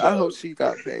what she does. I hope she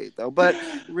got paid though. But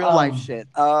real life shit.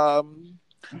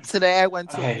 Today I went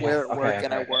to work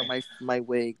and I wore my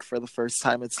wig for the first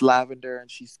time. It's lavender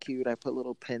and she's cute. I put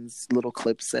little pins, little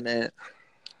clips in it.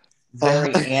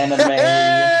 Very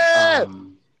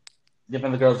anime.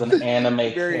 Giving the girls an anime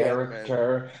Very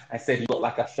character. anime. I said you look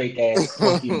like a fake ass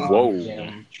Pokemon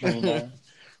gym trainer.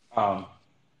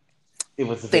 It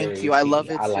was very Thank you. I love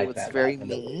it I too. like It's that very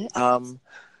lavender me. look.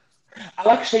 I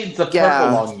like shades of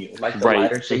purple on you, like the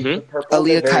lighter shades of purple.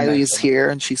 Aaliyah They're very Kylie nice is here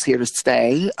and she's here to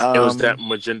stay. It was that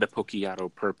magenta Pokiato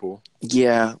purple.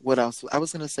 Yeah. What else? I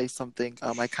was gonna say something.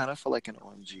 I kind of feel like an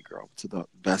OMG girl to the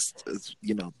best,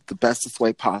 the bestest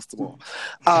way possible.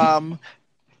 Which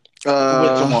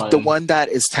one? The one that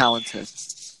is talented.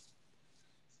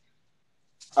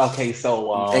 Okay,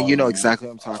 so and you know exactly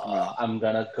what I'm talking about. I'm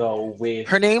gonna go with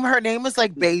her name. Her name is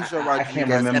like Beja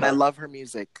Rodriguez, and I love her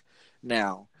music.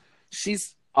 Now,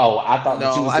 she's I thought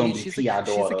that she was gonna be she's she's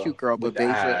a cute girl, but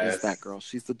Beja is that girl.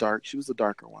 She was the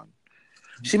darker one.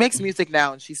 She makes music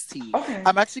now, and she's T. Okay.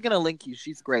 I'm actually gonna link you.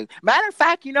 She's great. Matter of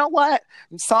fact, you know what?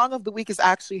 Song of the week is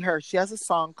actually her. She has a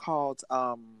song called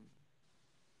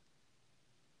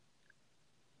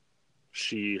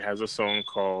She has a song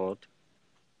called.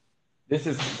 This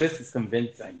is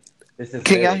convincing. This is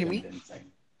Can y'all hear me?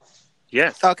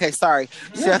 Yes. Okay, sorry.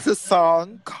 She has a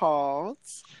song called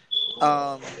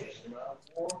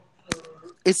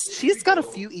she's got a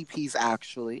few EPs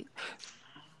actually.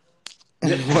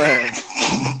 What?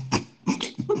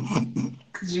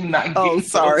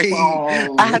 Sorry.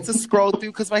 I had to scroll through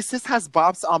because my sis has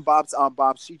bops on bops on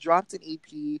bops. She dropped an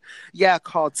EP,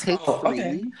 called Take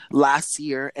 3 last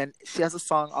year, and she has a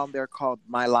song on there called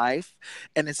My Life,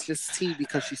 and it's just tea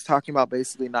because she's talking about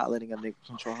basically not letting a nigga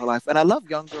control her life. And I love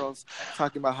young girls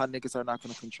talking about how niggas are not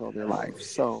going to control their life.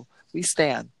 So we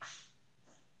stand.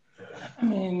 I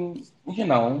mean,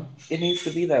 it needs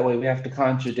to be that way. We have to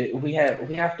contradict. We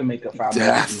have to make up our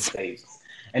mistakes.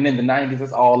 And in the 90s,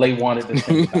 that's all they wanted to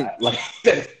sing about. Like,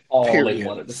 that's all they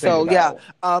wanted to sing about.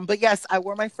 But yes, I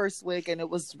wore my first wig, and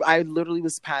I literally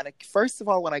was panicked. First of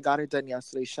all, when I got it done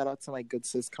yesterday, shout out to my good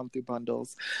sis, Come Through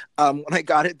Bundles. When I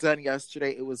got it done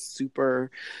yesterday, it was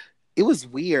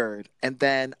weird. And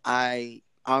then I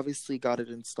obviously got it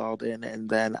installed in, and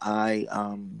then I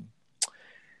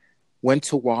went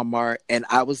to Walmart, and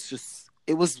I was just...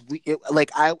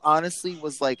 I honestly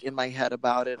was like in my head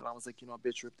about it, and I was like,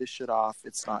 bitch, rip this shit off.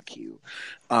 It's not cute.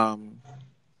 I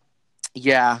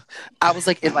was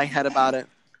like in my head about it.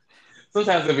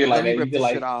 Sometimes it'd be like, let me rip this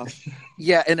shit off.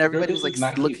 Yeah, and everybody was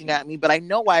like looking at me, but I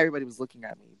know why everybody was looking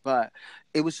at me. But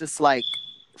it was just like,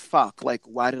 fuck, like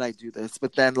why did I do this?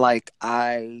 But then like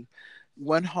I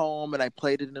went home and I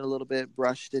played it in a little bit,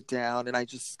 brushed it down, and I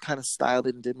just kind of styled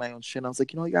it and did my own shit. And I was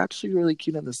like, you're actually really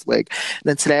cute in this wig. And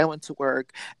then today I went to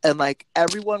work, and like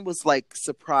everyone was like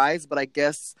surprised, but I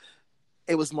guess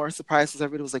it was more surprised because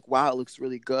everybody was like, wow, it looks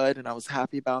really good. And I was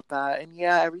happy about that. And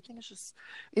everything is just,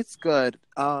 it's good.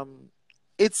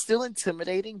 It's still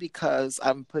intimidating because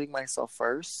I'm putting myself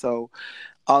first. So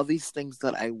all these things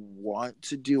that I want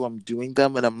to do, I'm doing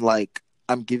them, and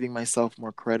I'm giving myself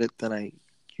more credit than I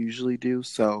usually do,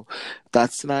 so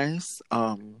that's nice.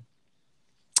 But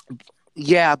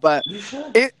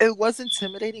it was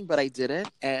intimidating, but I did it,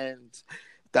 and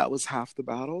that was half the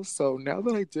battle. So now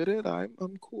that I did it,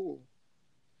 I'm cool.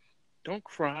 Don't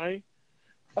cry.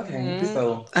 Okay,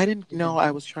 so I didn't know.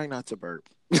 I was trying not to burp.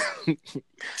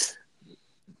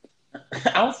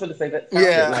 I was going to say that.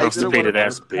 Yeah, like constipated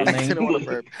ass bitch. I didn't want to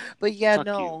burp. But yeah, Fuck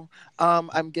no.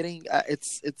 I'm getting.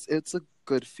 It's a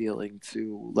good feeling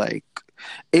to like.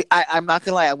 I'm not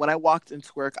gonna lie. When I walked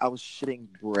into work, I was shitting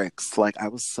bricks. Like I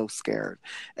was so scared,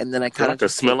 and then I kind of could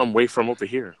smell them way from over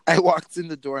here. I walked in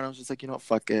the door and I was just like, you know what,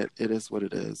 fuck it. It is what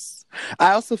it is.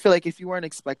 I also feel like if you weren't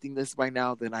expecting this by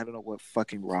now, then I don't know what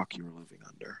fucking rock you were living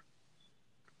under.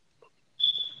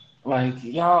 Like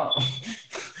y'all,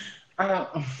 right?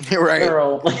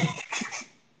 Girl,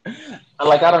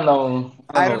 like I don't know.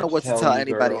 I don't know what to tell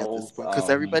anybody at this point because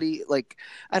everybody like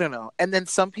I don't know. And then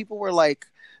some people were like,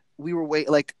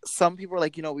 some people were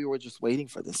like, you know, we were just waiting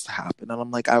for this to happen, and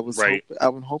I'm like,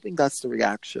 I'm hoping that's the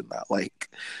reaction that like,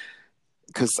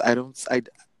 because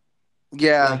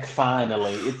yeah, like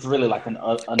finally, it's really like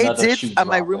another. It did. Shoe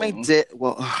my roommate did.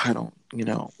 Well, I don't. You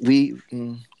know, we.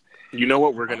 You know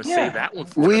what? We're gonna save that one.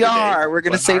 For we are. We're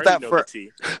gonna save that for.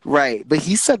 Right, but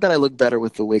he said that I look better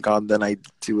with the wig on than I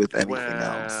do with anything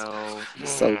else.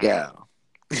 So yeah.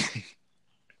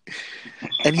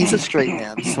 And he's a straight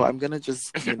man, so I'm gonna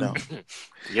just, you know.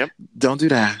 Yep. Don't do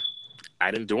that.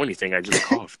 I didn't do anything. I just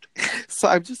coughed. So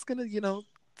I'm just gonna, you know,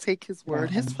 take his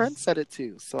word. His friend said it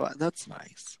too, so that's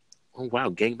nice. Oh wow,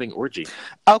 gangbang orgy.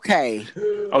 Okay.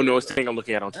 Oh no, it's the thing I'm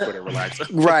looking at on Twitter. Relax.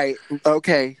 Right.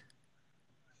 Okay.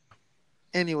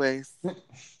 Anyways.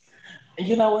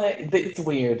 You know what? It's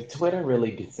weird. Twitter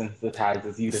really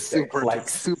desensitizes you to sex. Like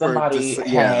somebody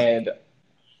had. Yeah.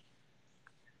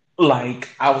 Like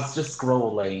I was just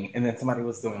scrolling, and then somebody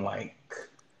was doing like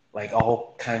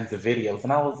all kinds of videos,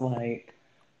 and I was like,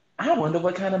 I wonder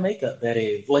what kind of makeup that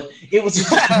is. Like it was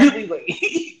just really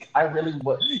like I really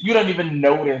would. You don't even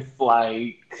notice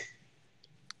like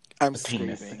I'm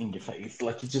penis in your face.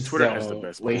 Like you just Twitter don't, has the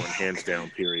best like, porn, hands down.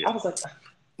 Period. I was like.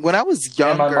 When I was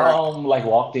younger, and my mom like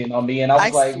walked in on me, and I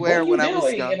was like, swear, when I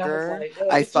was younger,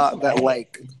 I thought that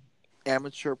like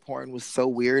amateur porn was so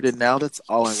weird, and now that's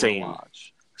all I want to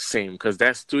watch. Same, because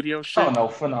that studio shit. Oh no,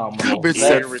 phenomenal!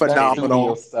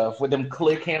 Phenomenal stuff with them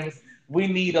clear cameras. We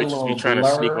need a little. Be trying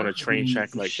blur, to sneak on a train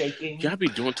track, like shaking. Y'all be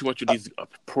doing too much of these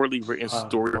poorly written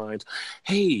storylines.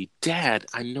 Hey, Dad,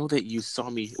 I know that you saw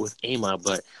me with Emma,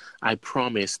 but I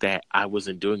promise that I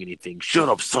wasn't doing anything. Shut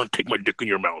up, son. Take my dick in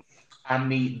your mouth. I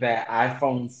need that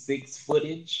iPhone 6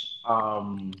 footage.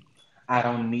 I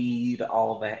don't need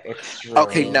all that extra.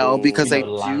 Okay, no, because I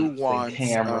do want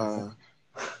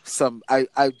some.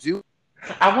 I do.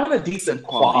 I want a decent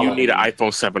quality. You need an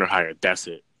iPhone 7 or higher. That's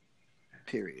it.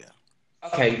 Period.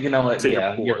 Okay, you know what?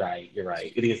 Yeah, you're right.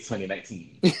 It is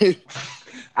 2019.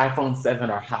 iPhone 7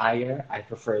 or higher. I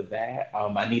prefer that.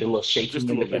 I need a little shaking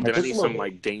in the camera. Then I need some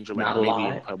like danger, like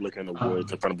maybe in public, in the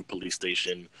woods, in front of a police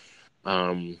station.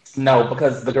 No,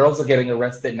 because the girls are getting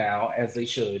arrested now, as they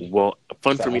should. Well,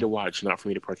 fun for me to watch, not for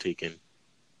me to partake in.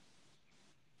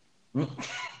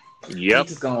 Yep. I'm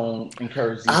just gonna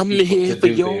encourage you. I'm here for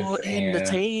your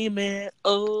entertainment.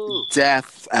 Oh,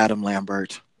 death, Adam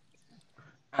Lambert.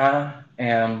 I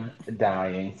am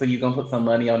dying. So you gonna put some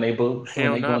money on their books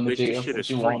when they go in the jail? Since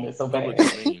you want it so bad.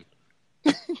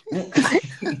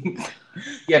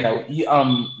 Yeah,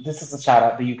 no. This is a shout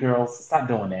out to you girls. Stop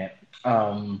doing that.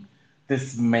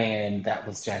 This man that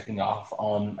was jacking off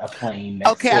on a plane.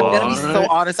 Okay, I'm gonna be so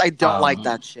honest. I don't like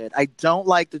that shit. I don't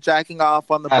like the jacking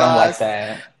off on the bus. I don't like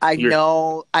that. I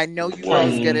know you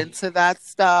girls get into that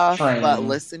stuff, but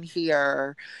listen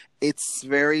here, it's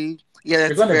very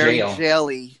it's very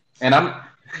jaily. And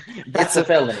that's a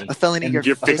felony. A felony. And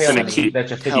you're fixing to keep that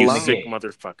you sick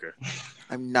motherfucker.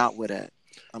 I'm not with it.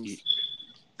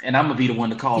 And I'm gonna be the one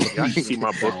to call the police. I see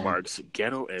my bookmarks.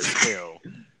 Ghetto as hell.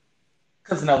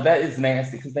 Because no, that is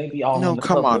nasty. Because they be all no.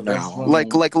 Come on now,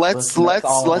 like let's have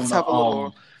a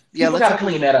little. Yeah, let's gotta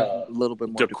clean that up. A little bit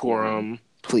more decorum,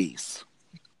 please.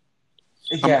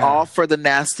 Yeah. I'm all for the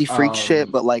nasty freak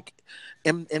shit, but like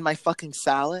in my fucking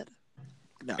salad.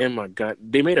 No. Oh my god,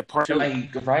 they made a part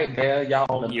like right there,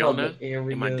 y'all. In Yona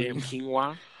in my damn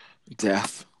quinoa.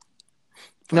 Death.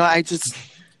 No, I just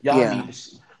y'all need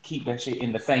to keep that shit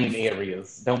in the same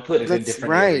areas. Don't put it in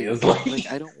different areas. Like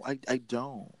I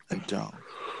don't.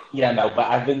 Yeah, no, but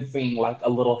I've been seeing like a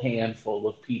little handful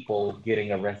of people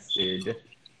getting arrested.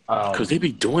 Because they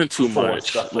be doing too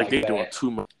much. Like they doing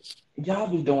too much. Y'all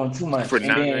be doing too much. For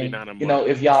 $9.99 a month. You know,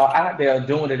 if y'all out there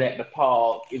doing it at the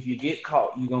park, if you get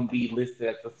caught, you're going to be listed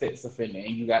as a sex offender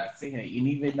and you got to see it. And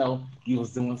even though you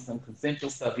was doing some consensual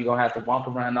stuff, you're going to have to walk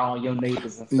around all your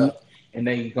neighbors and stuff. And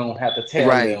then you're going to have to tell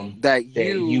them that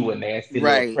you a nasty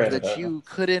little predator. That you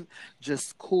couldn't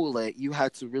just cool it. You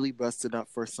had to really bust it up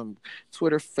for some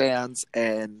Twitter fans,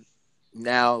 and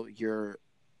now you're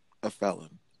a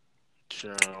felon.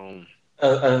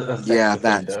 a sex Yeah,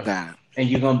 offender. that. And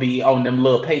you're gonna be on them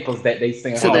little papers that they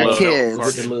send To home their kids.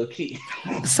 with the little kid.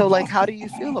 So, like, how do you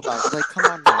feel about it? Like, come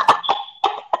on now.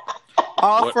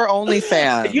 All for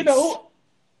OnlyFans. You know,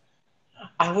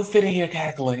 I was sitting here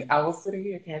cackling.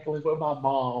 With my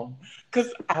mom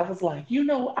because I was like,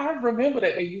 I remember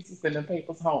that they used to send them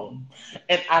papers home,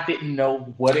 and I didn't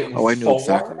know what it was for. Oh, I knew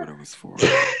exactly what it was for.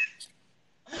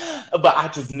 But I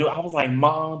just knew. I was like,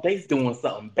 Mom, they's doing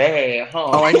something bad, huh?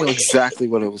 Oh, I knew exactly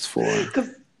what it was for. Because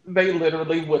they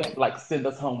literally would like send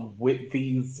us home with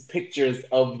these pictures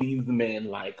of these men,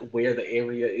 like where the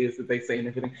area is that they say and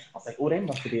everything. I was like, oh, they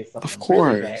must have did something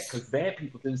really bad because bad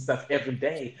people do stuff every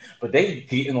day, but they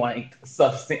getting like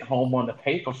stuff sent home on the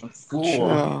paper from school.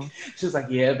 Sure. She was like,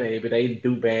 yeah, baby, they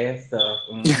do bad stuff.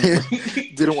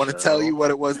 Didn't want to tell you what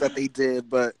it was that they did,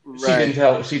 but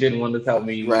She didn't want to tell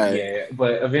me. Right. Yeah,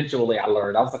 but eventually I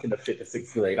learned. I was like in the 5th or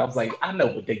 6th grade. I was like, I know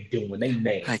what they doing. They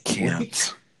nasty. I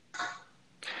can't.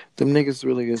 Them niggas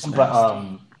really is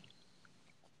nasty.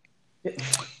 But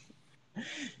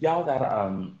y'all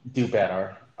gotta do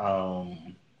better.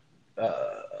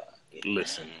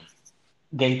 Listen,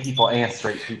 gay people and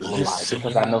straight people alike,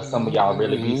 because I know some of y'all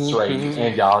really be straight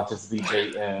and y'all just be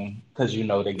dating because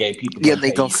the gay people. Yeah,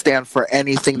 they don't stand for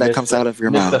anything that comes out of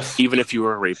your mouth. Even if you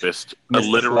were a rapist, a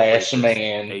literal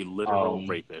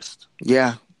rapist.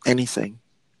 Yeah, anything.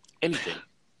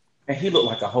 And he looked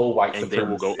like a whole white supremacist. And they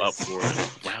will go up for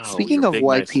it. Wow. Speaking of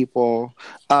white people,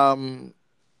 that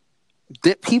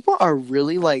people are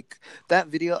really like that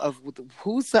video of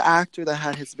who's the actor that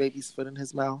had his baby's foot in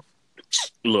his mouth?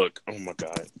 Look, oh my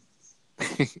God.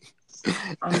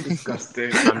 I'm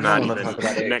disgusted. I'm not even talk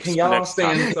about it. Can y'all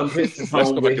send some pictures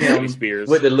home with him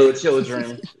with the little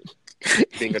children?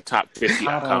 Being a top 50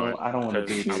 icon. I don't want to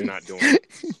do this. I'm not doing it.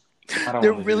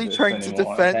 They're really trying to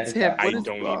defend him. I don't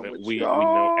even. We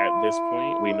know at this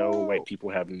point. We know white people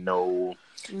have nothing.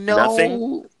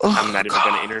 I'm not even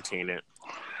going to entertain it.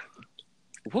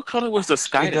 What color was the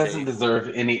sky? It doesn't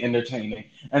deserve any entertaining.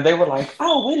 And they were like,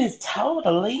 "Oh, it is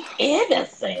totally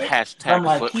innocent." Hashtag I'm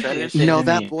like, foot fetish. No,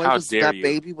 that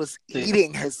baby was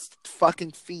eating his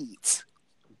fucking feet.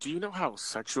 Do you know how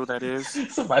sexual that is?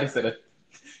 Somebody said it.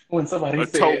 When somebody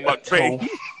said a toe.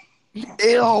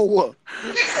 Ew.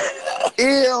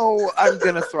 I'm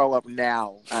gonna throw up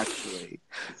now, actually.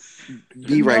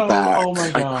 Be right back. Oh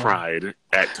my God. I cried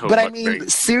at toe. But I mean,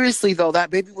 seriously though, that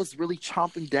baby was really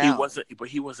chomping down.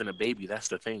 He wasn't a baby. That's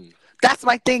the thing. That's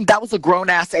my thing. That was a grown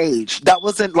ass age. That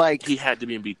wasn't like he had to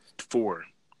be 4.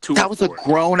 That was 4. A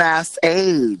grown ass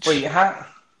age. Wait, how?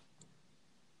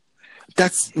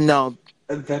 That's no.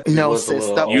 No, sis.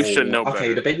 You should know better.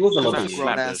 Okay, the baby was a little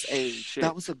grown ass age.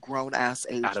 That was a grown ass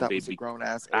age.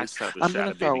 I'm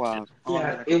gonna throw up.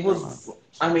 Yeah, it was.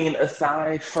 I mean,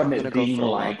 aside from it being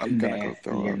like nasty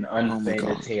and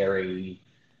unsanitary,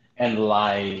 and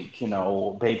like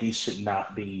babies should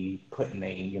not be put in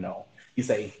a you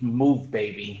say move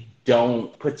baby.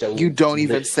 Don't put your. You don't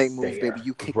even say move baby.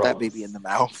 You kick that baby in the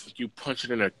mouth. You punch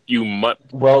it in a mutt.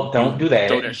 Well, don't do that.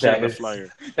 Throw that shit in the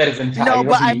flyer. That is entirely. No,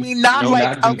 but I mean not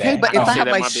like okay. But if I have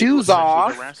my shoes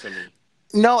off.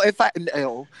 No, if I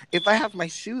have my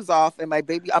shoes off and my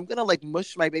baby, I'm gonna like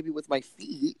mush my baby with my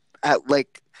feet at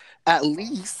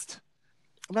least.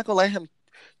 I'm not gonna let him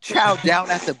chow down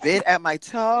at the bit at my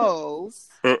toes.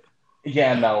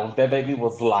 Yeah, no, that baby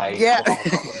was like... Yeah.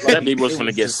 That baby was going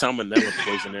to get salmonella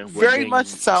poisoning. Very much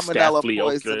salmonella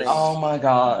poisoning. Oh, my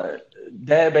God.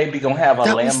 That baby going to have a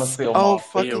Lamisil. Oh,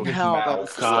 fucking hell. That was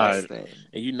disgusting.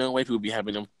 And white people be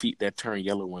having them feet that turn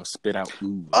yellow and spit out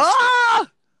ooze. Ah!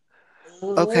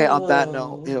 Okay, on that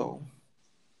note, ew.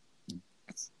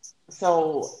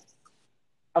 So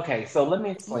let me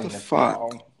explain this to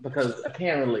y'all. Because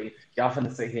apparently, y'all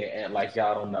finna sit here and like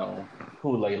y'all don't know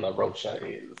who Layla Rocha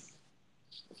is.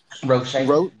 Roche?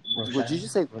 What did you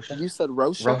say? Rocha? You said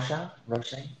Roche?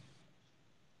 Roche?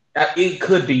 It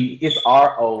could be. It's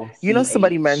R-O-C-H. You know,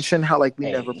 somebody mentioned how like we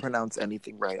never pronounce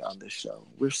anything right on this show.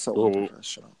 We're so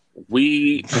unprofessional.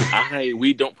 We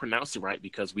don't pronounce it right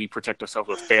because we protect ourselves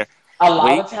with fair. A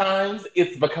lot of times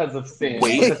it's because of sin.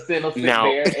 The sin will sit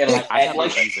there and like I have a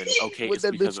reason. Okay,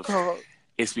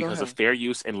 it's because of fair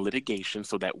use and litigation,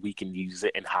 so that we can use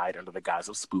it and hide under the guise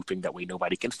of spoofing. That way,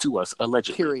 nobody can sue us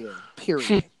allegedly.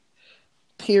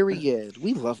 Period.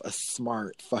 We love a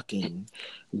smart fucking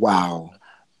wow.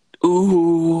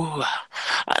 Ooh,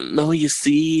 I know you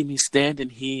see me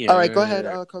standing here. All right, go ahead,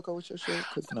 Coco. What's your shit?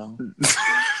 No.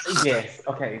 Yes.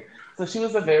 Okay. So she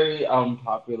was a very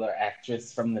popular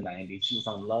actress from the 90s. She was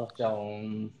on Love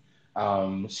Jones.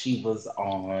 She was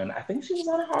on, I think she was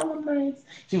on Harlem Nights.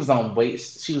 She was on Wait.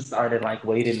 She was started like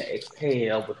Waiting to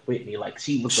Exhale with Whitney. Like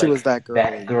she was She like was that girl.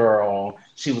 that girl.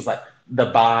 She was like the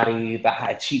body, the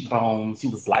high cheekbones. She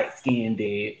was light skinned.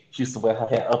 She used to wear her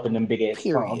hair up in them big ass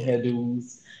prom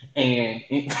hairdos, and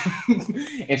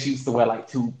and she used to wear like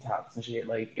tube tops and shit.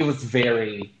 Like it was a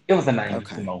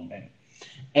 90s moment,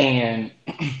 and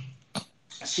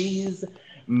she's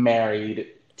married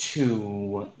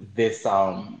to this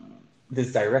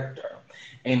director,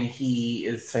 and he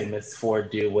is famous for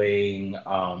doing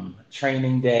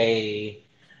Training Day,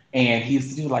 and he used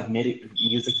to do like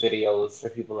music videos for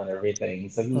people and everything.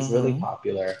 So he was really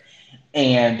popular,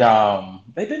 and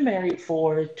they've been married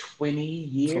for 20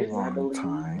 years, I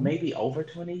believe, maybe over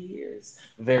 20 years,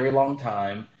 very long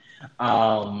time.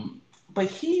 But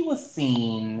he was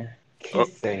seen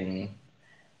kissing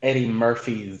Eddie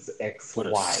Murphy's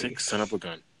ex-wife. What a sick son of a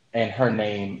gun. And her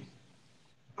name,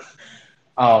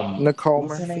 Nicole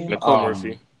what's her Murphy. name? Nicole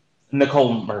Murphy.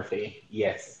 Nicole Murphy,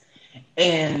 yes.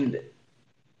 And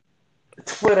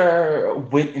Twitter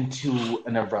went into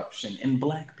an eruption. And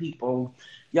Black people,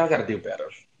 y'all got to do better.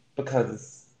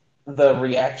 Because the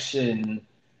reaction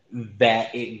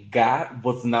that it got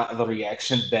was not the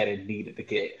reaction that it needed to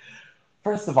get.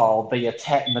 First of all, they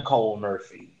attacked Nicole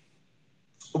Murphy.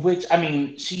 Which, I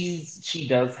mean, she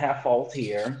does have fault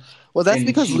here. Well, that's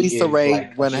because Lisa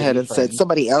Ray went ahead and said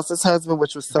somebody else's husband,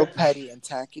 which was so petty and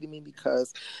tacky to me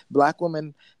because Black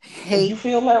women hate. You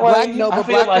feel that way? Black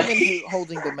women hate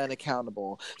holding the men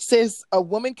accountable. Says a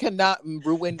woman cannot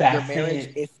ruin your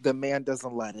marriage if the man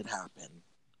doesn't let it happen.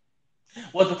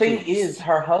 Well, the thing is,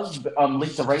 her husband,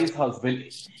 Lisa Ray's husband,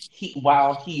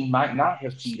 while he might not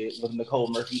have cheated with Nicole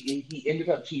Murphy, he ended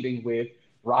up cheating with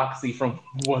Roxy from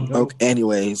One. Okay,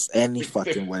 anyways, any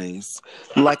fucking ways.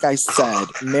 Like I said,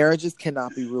 marriages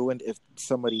cannot be ruined if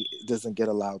somebody doesn't get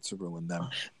allowed to ruin them.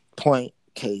 Point,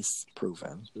 case,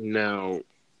 proven. Now,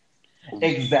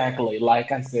 exactly.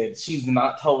 Like I said, she's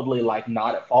not totally like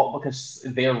not at fault because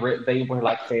they were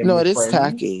like family. No, it is friends.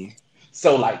 tacky.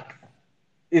 So like,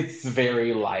 it's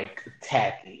very like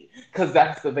tacky because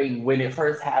that's the thing. When it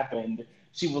first happened,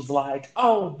 she was like,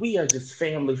 "Oh, we are just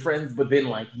family friends," but then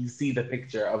like you see the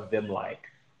picture of them like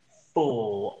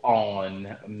full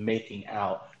on making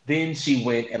out. Then she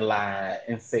went and lied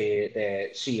and said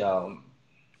that she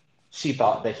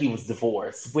thought that he was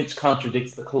divorced, which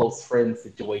contradicts the close friend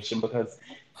situation because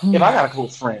if I got a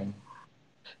close friend,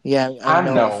 I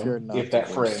know if that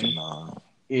friend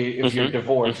if you're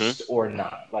divorced or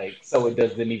not. Like, so it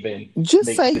doesn't even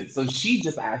make sense. So she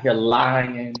just out here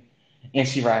lying. And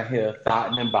she right here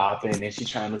thotting and bopping, and she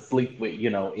trying to sleep with,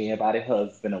 anybody's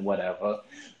husband or whatever.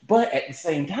 But at the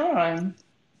same time,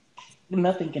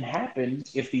 nothing can happen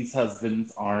if these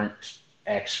husbands aren't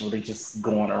actually just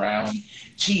going around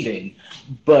cheating.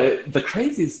 But the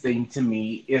craziest thing to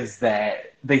me is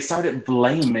that they started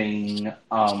blaming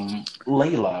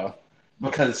Layla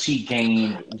because she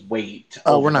gained weight.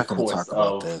 We're not going to talk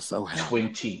about this.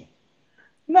 20.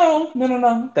 No.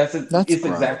 It's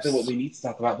exactly what we need to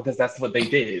talk about because that's what they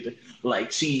did.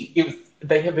 Like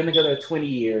they have been together 20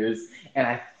 years, and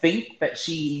I think that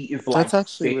she is like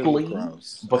sickly really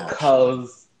gross,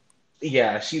 because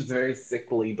she's very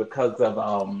sickly because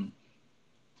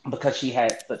she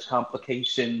had such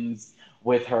complications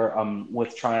with her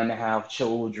with trying to have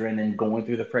children and going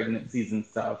through the pregnancies and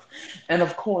stuff. And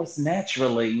of course,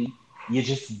 naturally, you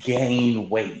just gain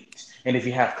weight. And if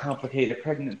you have complicated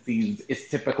pregnancies, it's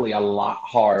typically a lot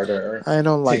harder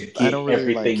to get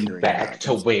everything back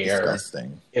to where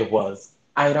it was.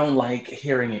 I don't like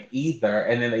hearing it either.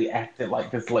 And then they acted like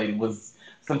this lady was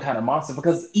some kind of monster.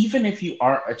 Because even if you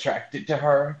aren't attracted to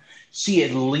her, she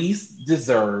at least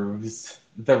deserves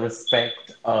the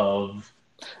respect of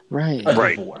a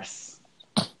divorce.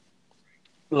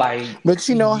 Like, but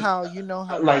you know how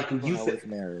like you said, with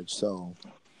marriage, so.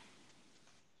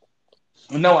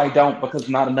 No, I don't, because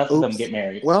not enough of them get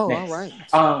married. Well, next.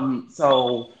 All right.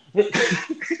 So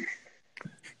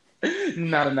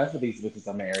not enough of these bitches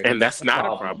are married, and that's not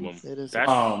a problem. It is.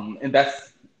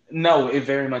 It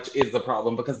very much is a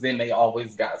problem because then they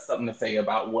always got something to say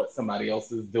about what somebody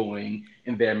else is doing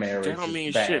in their marriage. That don't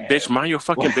mean shit, bitch. Mind your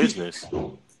fucking business.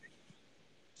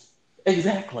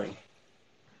 Exactly.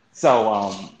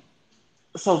 So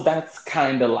that's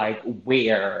kind of like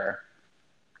where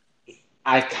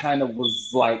I kind of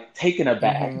was like taken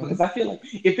aback because I feel like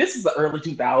if this is the early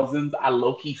 2000s, I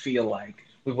low-key feel like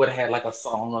we would have had like a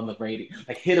song on the radio,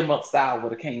 like Hit 'Em Up Style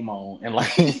would have came on and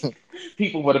like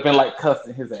people would have been like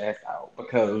cussing his ass out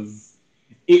because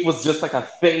it was just like a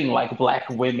thing, like Black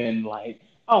women like,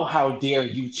 oh, how dare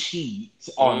you cheat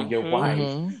on your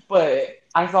wife. But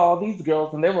I saw all these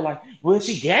girls and they were like, well,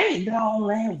 she gained all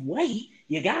that weight.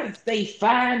 You gotta stay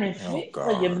fine and fit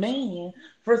for your man.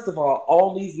 First of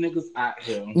all these niggas out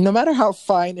here. No matter how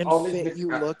fine and fit you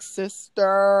look,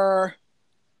 sister.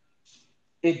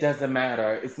 It doesn't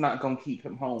matter. It's not gonna keep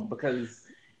him home because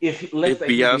if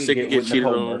Beyonce can get cheated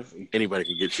on, anybody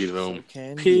can get cheated on.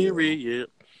 Period.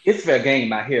 It's fair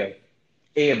game out here.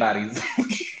 Everybody's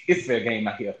it's fair game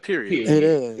out here. Period. It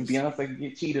is. If Beyonce can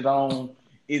get cheated on,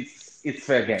 it's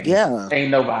fair game. Yeah. Ain't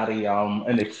nobody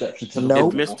an exception to the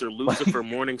rule. If Mr. Lucifer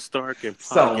Morningstar can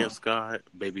fight against God,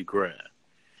 baby, grab.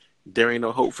 There ain't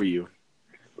no hope for you.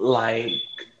 Like,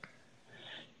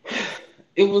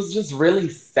 it was just really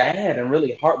sad and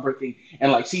really heartbreaking.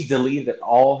 And like, she deleted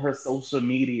all her social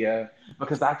media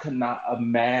because I could not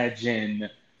imagine,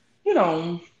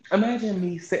 imagine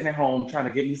me sitting at home trying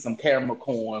to get me some caramel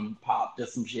corn popped or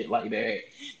some shit like that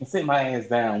and sit my ass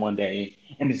down one day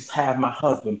and just have my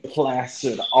husband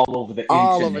plastered all over the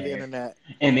internet.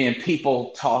 And then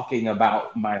people talking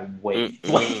about my weight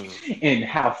and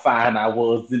how fine I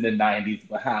was in the 90s,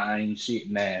 but how I ain't shit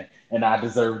now. And I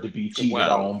deserve to be cheated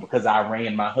on because I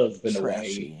ran my husband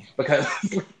away. Because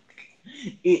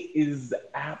it is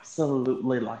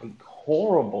absolutely like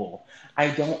horrible.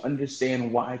 I don't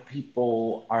understand why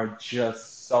people are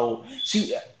just so.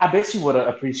 I bet she would have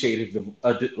appreciated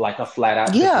a flat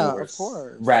out divorce, of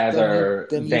course, rather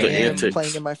than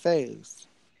playing in my face.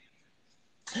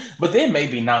 But then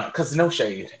maybe not, because no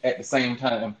shade. At the same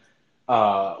time,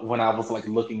 when I was like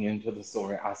looking into the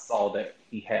story, I saw that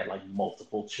he had like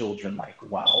multiple children, like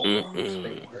while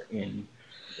they were in.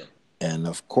 And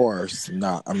of course,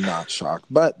 I'm not shocked.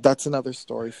 But that's another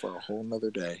story for a whole nother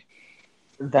day.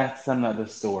 That's another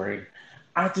story.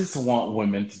 I just want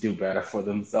women to do better for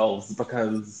themselves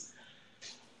because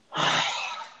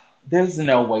there's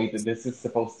no way that this is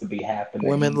supposed to be happening.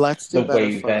 Women, let's do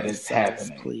better for that it's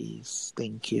happening. Please.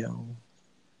 Thank you.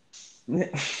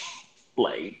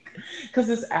 Because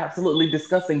it's absolutely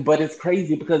disgusting, but it's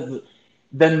crazy because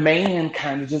the man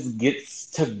kind of just gets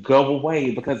to go away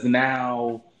because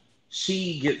now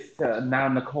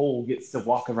Nicole gets to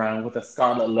walk around with a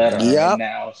scarlet letter. Yep. And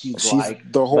now she's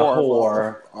like the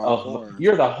whore of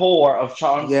you're the whore of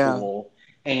charm school.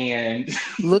 And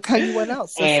look how you went out,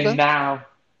 sister. And now,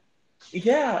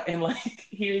 and like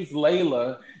here's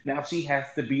Layla. Now she has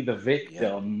to be the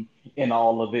victim in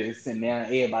all of this, and now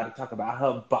everybody talk about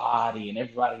her body, and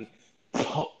everybody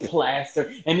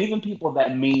plaster, and even people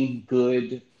that mean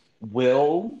good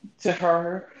will to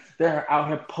her. They're out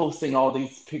here posting all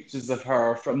these pictures of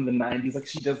her from the 90s. Like,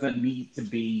 she doesn't need to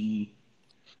be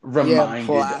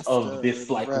reminded of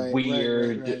this, like,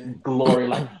 weird glory.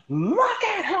 Like, look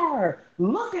at her!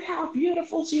 Look at how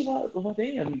beautiful she was. Well,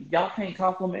 damn, y'all can't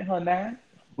compliment her now?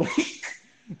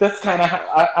 That's kind of how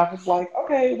I was like,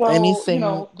 okay, well,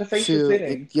 the face is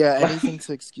fitting. Anything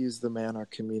to excuse the man our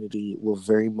community will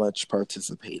very much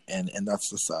participate in, and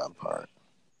that's the sad part.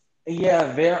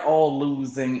 Yeah, they're all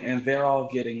losing and they're all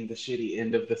getting the shitty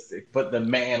end of the stick. But the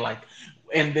man,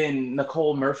 and then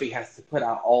Nicole Murphy has to put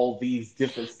out all these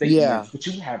different statements, but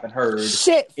you haven't heard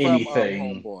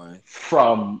anything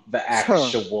from the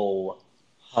actual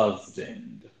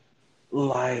husband.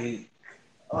 Like,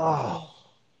 y'all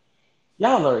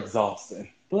are exhausting.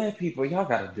 Black people, y'all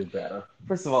gotta do better.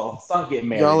 First of all, stop getting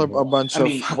married. Y'all are a bunch of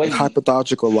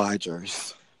hypothetical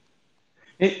ligers.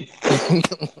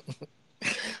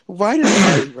 Why did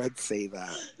Harry Red say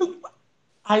that?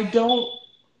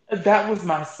 That was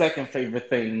my second favorite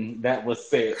thing that was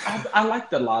said. I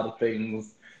liked a lot of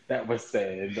things that were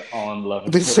said on Love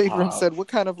and Hip Hop. Favorite said, what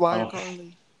kind of liar,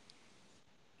 Carly?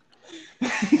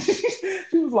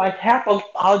 She was like,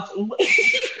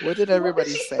 what did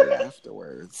everybody say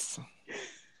afterwards?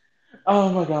 Oh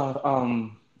my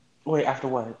God. Wait, after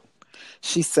what?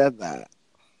 She said that.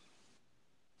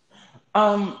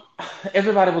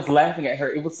 Everybody was laughing at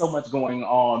her. It was so much going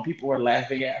on. People were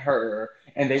laughing at her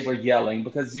and they were yelling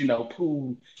because,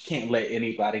 Pooh can't let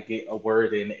anybody get a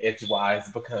word in edgewise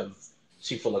because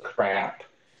she's full of crap.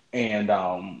 And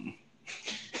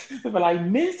they were like,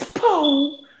 Miss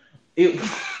Pooh.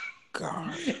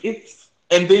 God.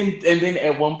 And then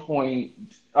at one point,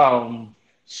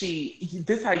 this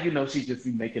is how you know she just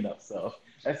be making up stuff.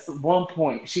 At one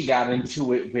point, she got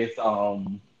into it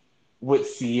with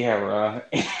Sierra.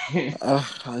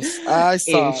 I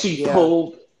saw. And she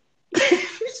pulled.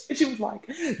 She was like,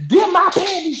 "Them my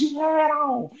panties you had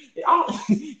on.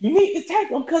 You need to take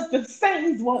them because the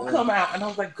stains won't come out." And I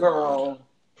was like, "Girl."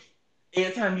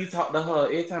 Every time you talk to her,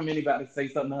 every time anybody say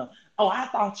something to her, "Oh, I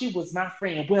thought you was my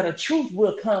friend." Well, the truth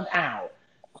will come out.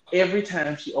 Every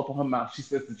time she opened her mouth, she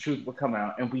says the truth will come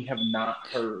out, and we have not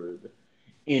heard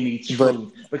any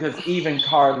truth, because even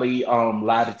Carly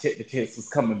lie detector test was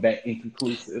coming back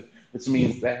inconclusive, which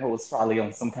means that hoe was probably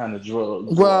on some kind of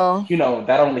drugs. Well, or,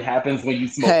 that only happens when you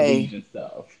smoke weed and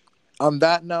stuff. On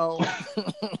that note,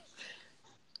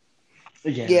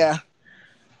 yeah.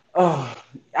 Oh,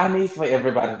 I need for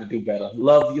everybody to do better.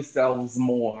 Love yourselves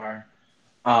more.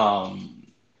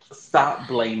 Stop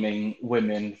blaming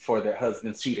women for their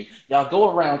husbands cheating. Y'all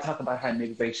go around talking about how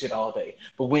niggas ain't shit all day,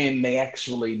 but when they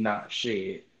actually not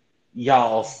shit,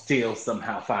 y'all still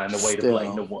somehow find a way to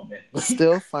blame the woman.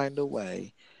 Still find a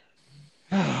way.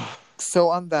 So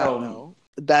on that note,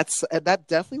 that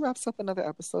definitely wraps up another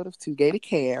episode of Too Gay to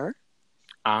Care.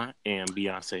 I am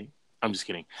Beyonce. I'm just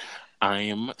kidding. I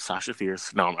am Sasha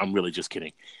Fierce. No, I'm really just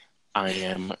kidding. I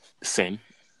am Sin.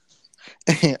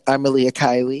 I'm Aaliyah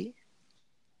Kylie.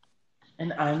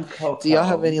 And I'm Coco. Do y'all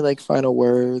have any final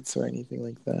words or anything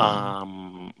like that?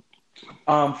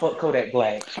 Fuck Kodak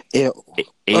Black. Ew.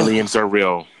 Aliens are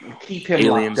real. Keep him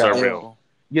Aliens locked are up.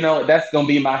 real. That's gonna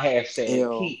be my hashtag.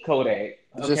 Ew. Keep Kodak.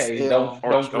 Okay, Just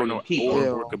don't keep him.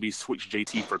 Or it could be switch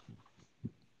JT for.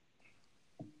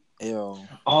 Ew.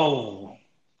 Oh.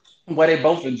 Well, they're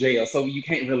both in jail, so you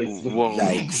can't really switch. Whoa,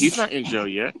 he's not in jail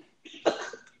yet.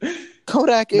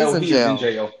 Kodak is in jail. In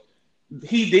jail.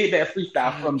 He did that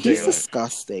freestyle from jail. He's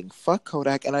disgusting. Fuck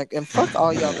Kodak and fuck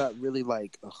all y'all that really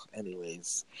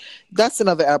anyways. That's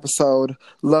another episode.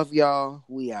 Love y'all.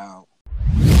 We out.